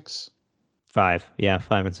 and 6. 5, yeah,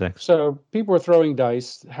 5 and 6. So people are throwing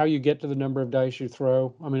dice. How you get to the number of dice you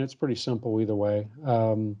throw, I mean, it's pretty simple either way.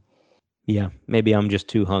 Yeah, maybe I'm just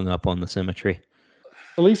too hung up on the symmetry.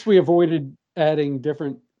 At least we avoided adding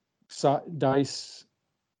different dice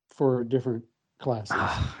for different classes.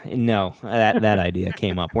 No, that idea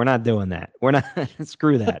came up. We're not doing that. We're not.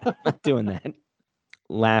 Screw that. I'm not doing that.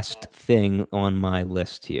 Last thing on my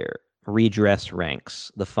list here: redress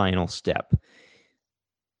ranks, the final step.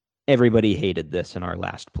 Everybody hated this in our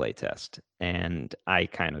last playtest, and I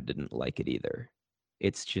kind of didn't like it either.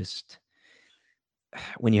 It's just,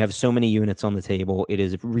 when you have so many units on the table, it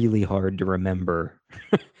is really hard to remember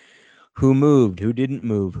who moved, who didn't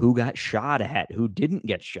move, who got shot at, who didn't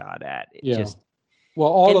get shot at. Well,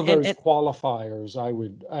 all of those qualifiers,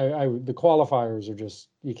 the qualifiers are just,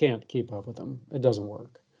 you can't keep up with them. It doesn't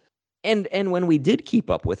work. And when we did keep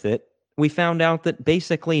up with it, we found out that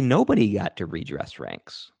basically nobody got to redress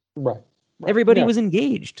ranks. Right. Everybody was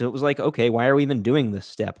engaged. So it was like, okay, why are we even doing this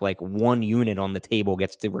step? Like, one unit on the table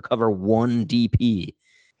gets to recover 1 DP.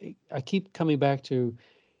 I keep coming back to,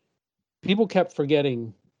 people kept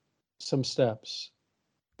forgetting some steps.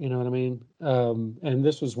 You know what I mean? And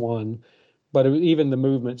this was one, but even the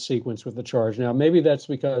movement sequence with the charge. Now, maybe that's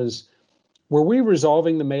because, were we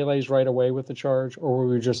resolving the melees right away with the charge, or were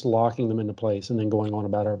we just locking them into place and then going on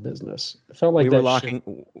about our business? It felt like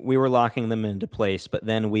we were locking them into place, but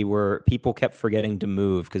then people kept forgetting to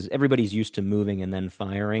move because everybody's used to moving and then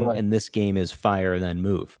firing, right. And this game is fire then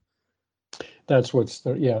move. That's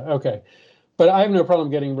okay. But I have no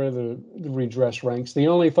problem getting rid of the redress ranks. The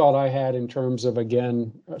only thought I had in terms of,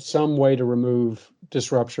 again, some way to remove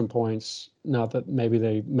disruption points, not that maybe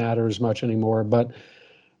they matter as much anymore, but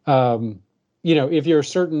if you're a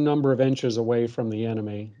certain number of inches away from the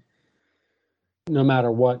enemy, no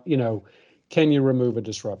matter what, can you remove a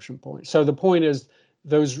disruption point? So the point is,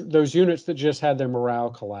 those units that just had their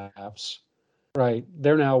morale collapse, right?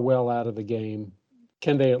 They're now well out of the game.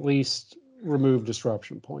 Can they at least remove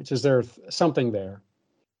disruption points? Is there something there?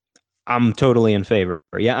 I'm totally in favor.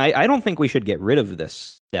 Yeah, I don't think we should get rid of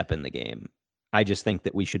this step in the game. I just think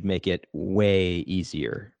that we should make it way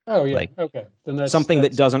easier. Oh, yeah. Okay. Then that's something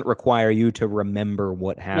that doesn't require you to remember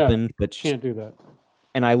what happened. No, but can't do that.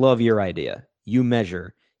 And I love your idea. You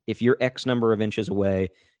measure. If you're X number of inches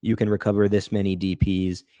away, you can recover this many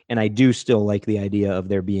DPs. And I do still like the idea of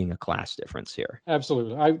there being a class difference here.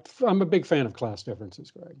 Absolutely. I'm a big fan of class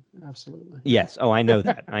differences, Greg. Absolutely. Yes. Oh, I know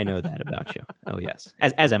that. I know that about you. Oh, yes.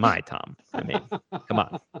 As am I, Tom. I mean, come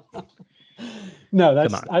on. No,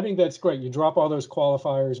 I think that's great. You drop all those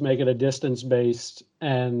qualifiers, make it a distance based,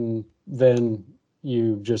 and then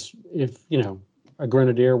you just, a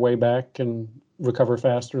grenadier way back can recover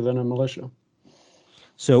faster than a militia.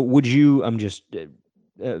 So would you,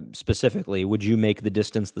 specifically, would you make the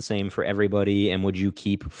distance the same for everybody, and would you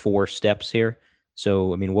keep 4 steps here?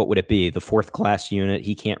 So, I mean, what would it be? The 4th class unit,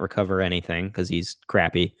 he can't recover anything because he's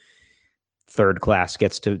crappy. 3rd class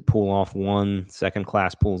gets to pull off 1, 2nd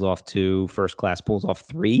class pulls off 2, 1st class pulls off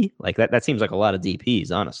 3. Like that seems like a lot of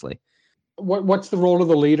DPs, honestly. What's the role of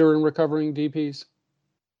the leader in recovering DPs?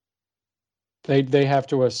 They have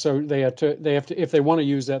to if they want to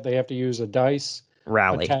use that, they have to use a dice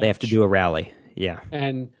rally. They have to do a rally. Yeah.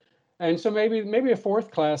 And so maybe a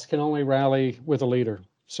 4th class can only rally with a leader.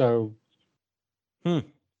 So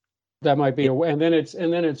that might be and then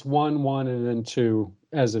it's 1, 1, and then 2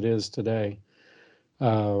 as it is today.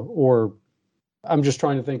 Or I'm just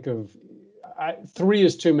trying to think of 3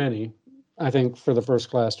 is too many, I think, for the 1st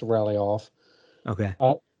class to rally off. Okay.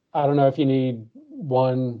 I don't know if you need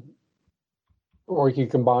 1 or you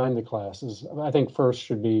combine the classes. I think 1st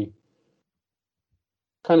should be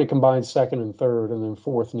kind of combined 2nd and 3rd, and then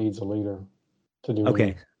 4th needs a leader to do.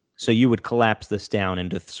 Okay. So you would collapse this down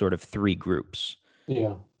into sort of 3 groups.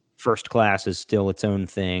 Yeah. first class is still its own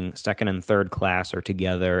thing. Second and third class are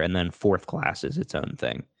together, and then fourth class is its own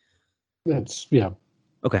thing. That's, yeah.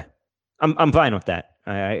 Okay. I'm fine with that.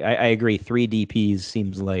 I agree. 3 DPs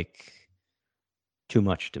seems like too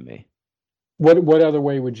much to me. What other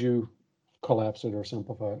way would you collapse it or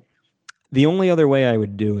simplify it? The only other way I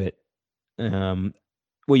would do it,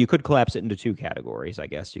 well, you could collapse it into 2 categories, I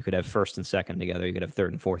guess. You could have first and second together. You could have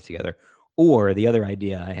third and fourth together. Or the other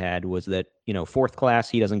idea I had was that, fourth class,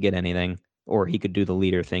 he doesn't get anything, or he could do the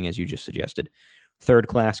leader thing, as you just suggested. Third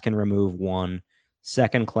class can remove 1.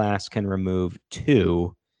 Second class can remove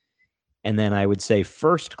 2. And then I would say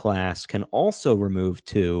first class can also remove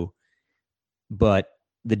 2, but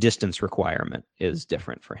the distance requirement is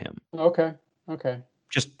different for him. Okay.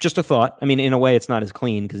 Just a thought. I mean, in a way, it's not as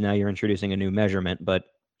clean because now you're introducing a new measurement, but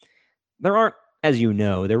there aren't, as you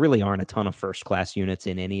know, there really aren't a ton of first class units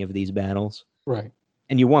in any of these battles. Right.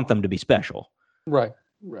 And you want them to be special. Right.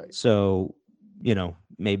 So,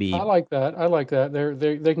 maybe. I like that.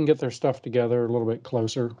 They can get their stuff together a little bit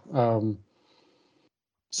closer.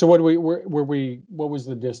 So what was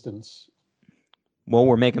the distance? Well,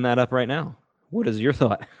 we're making that up right now. What is your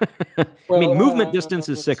thought? Well, I mean, movement distance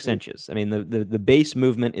is let's 6 see. inches. I mean, the base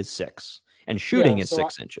movement is 6, and shooting is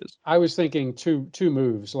 6 inches. I was thinking two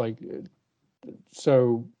moves,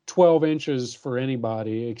 so 12 inches for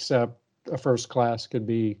anybody except a first class could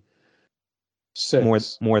be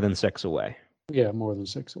 6. More than 6 away. Yeah, more than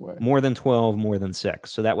 6 away. More than 12, more than 6.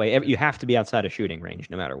 So that way, you have to be outside of shooting range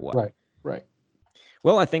no matter what. Right.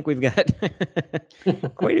 Well, I think we've got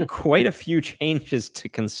quite a few changes to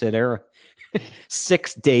consider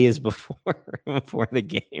 6 days before the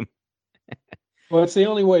game. Well, it's the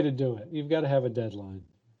only way to do it. You've got to have a deadline,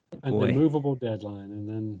 an Boy. immovable deadline, and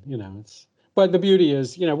then it's. But the beauty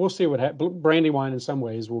is, we'll see what happens. Brandywine, in some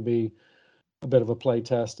ways, will be a bit of a play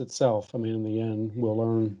test itself. I mean, in the end, we'll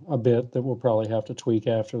learn a bit that we'll probably have to tweak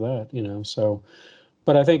after that. So,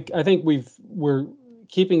 but I think we're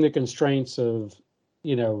keeping the constraints of,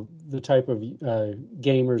 the type of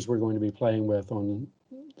gamers we're going to be playing with on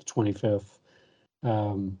the 25th.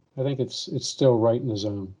 I think it's still right in the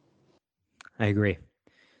zone. I agree.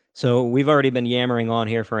 So we've already been yammering on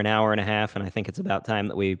here for an hour and a half, and I think it's about time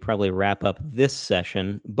that we probably wrap up this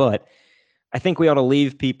session. But I think we ought to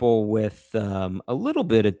leave people with a little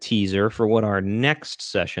bit of teaser for what our next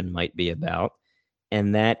session might be about.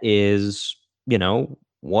 And that is,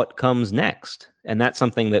 what comes next. And that's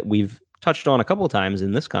something that we've touched on a couple of times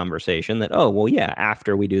in this conversation, that,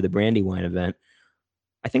 after we do the Brandywine event,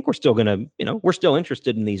 I think we're still going to, we're still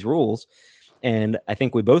interested in these rules. And I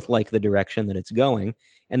think we both like the direction that it's going.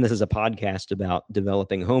 And this is a podcast about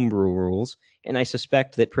developing homebrew rules. And I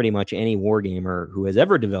suspect that pretty much any wargamer who has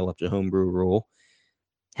ever developed a homebrew rule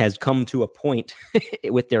has come to a point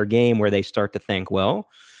with their game where they start to think, well,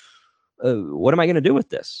 what am I going to do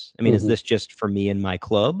with this? I mean, is this just for me and my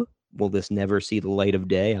club? Will this never see the light of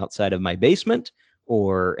day outside of my basement?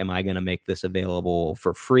 Or am I going to make this available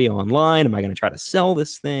for free online? Am I going to try to sell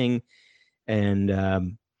this thing?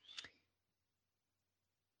 And,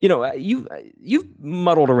 you've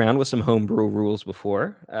muddled around with some homebrew rules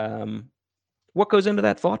before. What goes into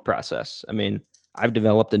that thought process? I mean, I've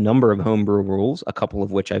developed a number of homebrew rules, a couple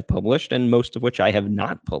of which I've published, and most of which I have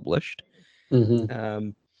not published.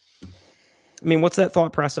 I mean, what's that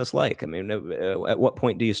thought process like? I mean, at what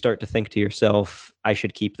point do you start to think to yourself, I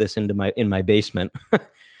should keep this in my basement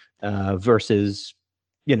versus,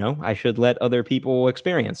 I should let other people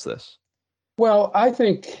experience this? Well, I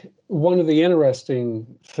think one of the interesting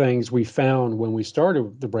things we found when we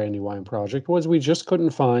started the Brandywine project was we just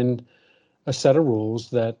couldn't find a set of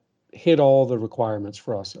rules that hit all the requirements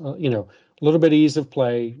for us. A little bit ease of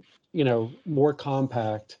play, more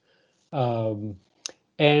compact.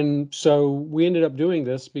 And so we ended up doing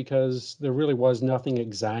this because there really was nothing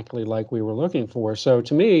exactly like we were looking for. So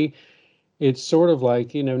to me, it's sort of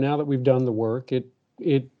like, now that we've done the work,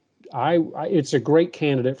 it's a great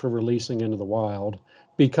candidate for releasing into the wild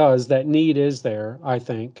because that need is there, I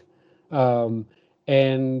think. And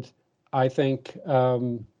I think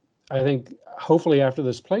hopefully after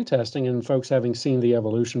this playtesting and folks having seen the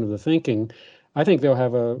evolution of the thinking, I think they'll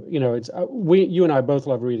have you and I both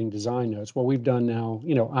love reading design notes. Well, we've done now,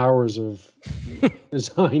 hours of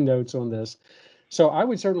design notes on this. So I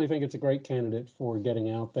would certainly think it's a great candidate for getting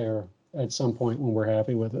out there at some point when we're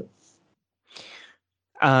happy with it.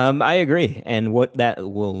 I agree. And what that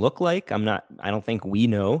will look like, I don't think we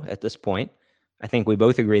know at this point. I think we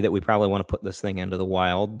both agree that we probably want to put this thing into the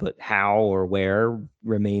wild, but how or where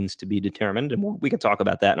remains to be determined. And we can talk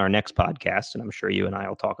about that in our next podcast. And I'm sure you and I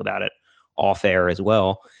will talk about it off air as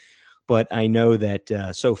well. but I know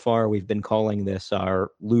that so far we've been calling this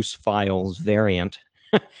our Loose Files variant.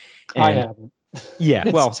 I haven't. Yeah,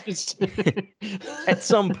 well, at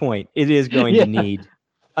some point it is going to need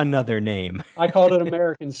another name. I called it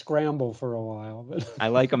American Scramble for a while. But I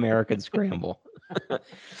like American Scramble.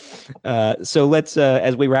 So let's,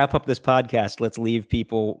 as we wrap up this podcast, let's leave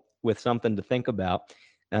people with something to think about.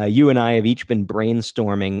 You and I have each been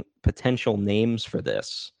brainstorming potential names for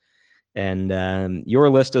this. And your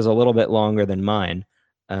list is a little bit longer than mine.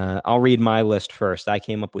 I'll read my list first. I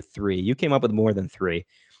came up with 3. You came up with more than 3.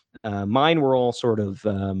 Mine were all sort of,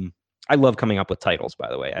 I love coming up with titles, by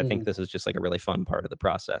the way. I think this is just like a really fun part of the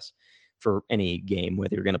process for any game,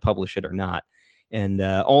 whether you're going to publish it or not. And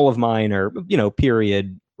all of mine are,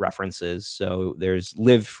 period references. So there's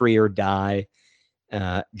Live Free or Die,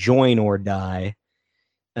 Join or Die,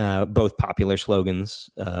 both popular slogans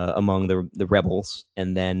among the rebels.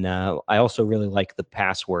 And then I also really like the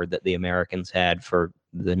password that the Americans had for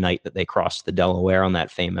the night that they crossed the Delaware on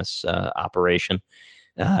that famous operation.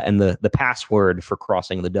 And the password for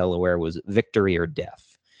crossing the Delaware was victory or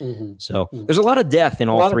death. So there's a lot of death in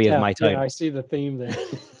all 3 of my titles. Yeah, I see the theme there.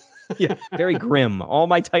 Yeah, very grim. All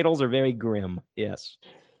my titles are very grim. Yes.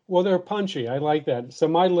 Well, they're punchy. I like that. So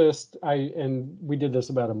my list, and we did this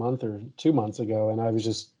about a month or 2 months ago, and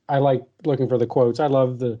I like looking for the quotes. I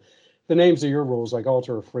love the names of your rules, like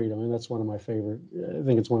Altar of Freedom, and that's one of my favorite. I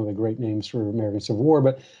think it's one of the great names for American Civil War.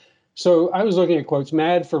 But so I was looking at quotes.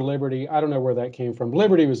 Mad for Liberty. I don't know where that came from.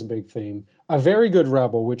 Liberty was a big theme. A Very Good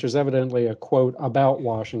Rebel, which is evidently a quote about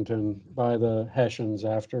Washington by the Hessians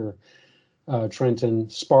after Trenton.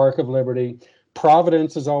 Spark of Liberty.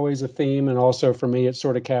 Providence is always a theme, and also for me, it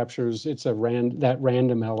sort of captures that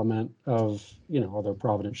random element of, although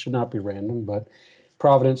Providence should not be random, but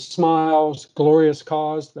Providence. Smiles. Glorious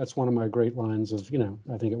Cause. That's one of my great lines of,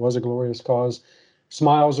 I think it was a glorious cause.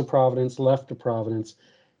 Smiles of Providence. Left of Providence.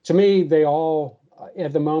 To me, they all,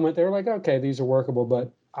 at the moment, they're like, okay, these are workable.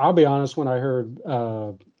 But I'll be honest, when I heard,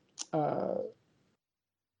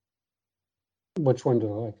 which one did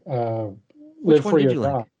I like? Live Free or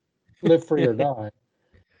Die. Live Free or Die.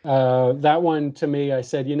 That one, to me, I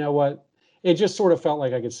said, you know what? It just sort of felt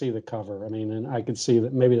like I could see the cover. I mean, and I could see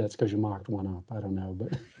that maybe that's because you mocked one up. I don't know,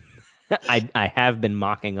 but I have been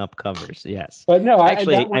mocking up covers, yes. But no,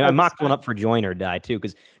 I mocked one up for Join or Die too,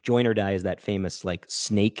 because Join or Die is that famous like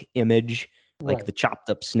snake image, like the chopped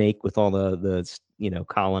up snake with all the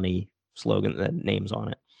colony slogan names on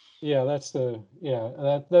it. Yeah, that's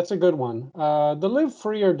a good one. The Live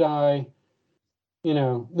Free or Die.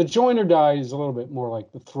 The Join or Die is a little bit more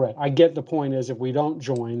like the threat. I get the point is if we don't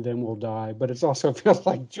join, then we'll die. But it also feels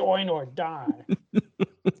like join or die.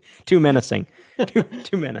 Too menacing.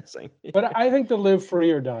 Too menacing. But I think the Live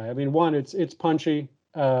Free or Die. I mean, one, it's punchy,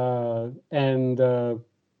 and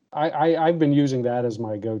I've been using that as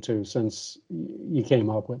my go-to since you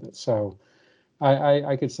came up with it. So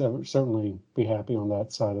I could certainly be happy on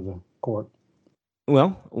that side of the court.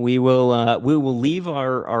 Well, we will leave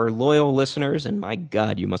our loyal listeners, and my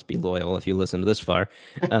God, you must be loyal if you listen to this far,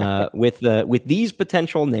 with these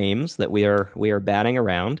potential names that we are batting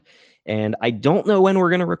around. And I don't know when we're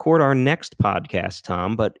going to record our next podcast,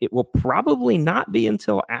 Tom, but it will probably not be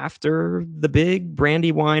until after the big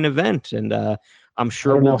Brandywine event, and I'm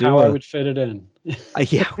sure we'll do. I would fit it in.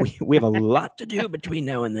 Yeah, we have a lot to do between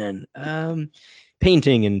now and then.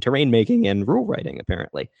 Painting and terrain making and rule writing,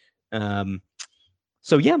 apparently.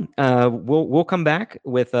 So yeah, we'll come back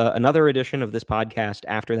with another edition of this podcast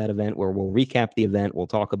after that event, where we'll recap the event. We'll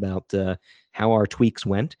talk about how our tweaks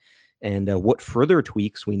went and what further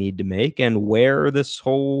tweaks we need to make, and where this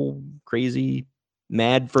whole crazy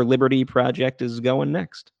Mad for Liberty project is going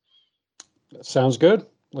next. Sounds good.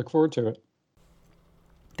 Look forward to it.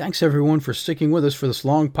 Thanks everyone for sticking with us for this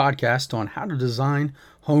long podcast on how to design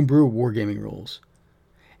homebrew wargaming rules.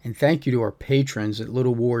 And thank you to our patrons at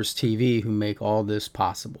Little Wars TV who make all this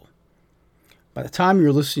possible. By the time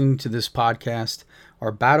you're listening to this podcast,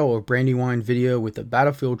 our Battle of Brandywine video with the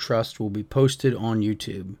Battlefield Trust will be posted on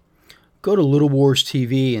YouTube. Go to Little Wars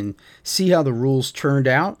TV and see how the rules turned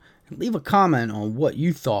out, and leave a comment on what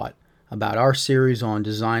you thought about our series on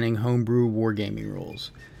designing homebrew wargaming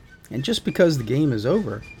rules. And just because the game is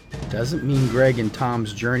over, doesn't mean Greg and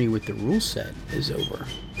Tom's journey with the rule set is over.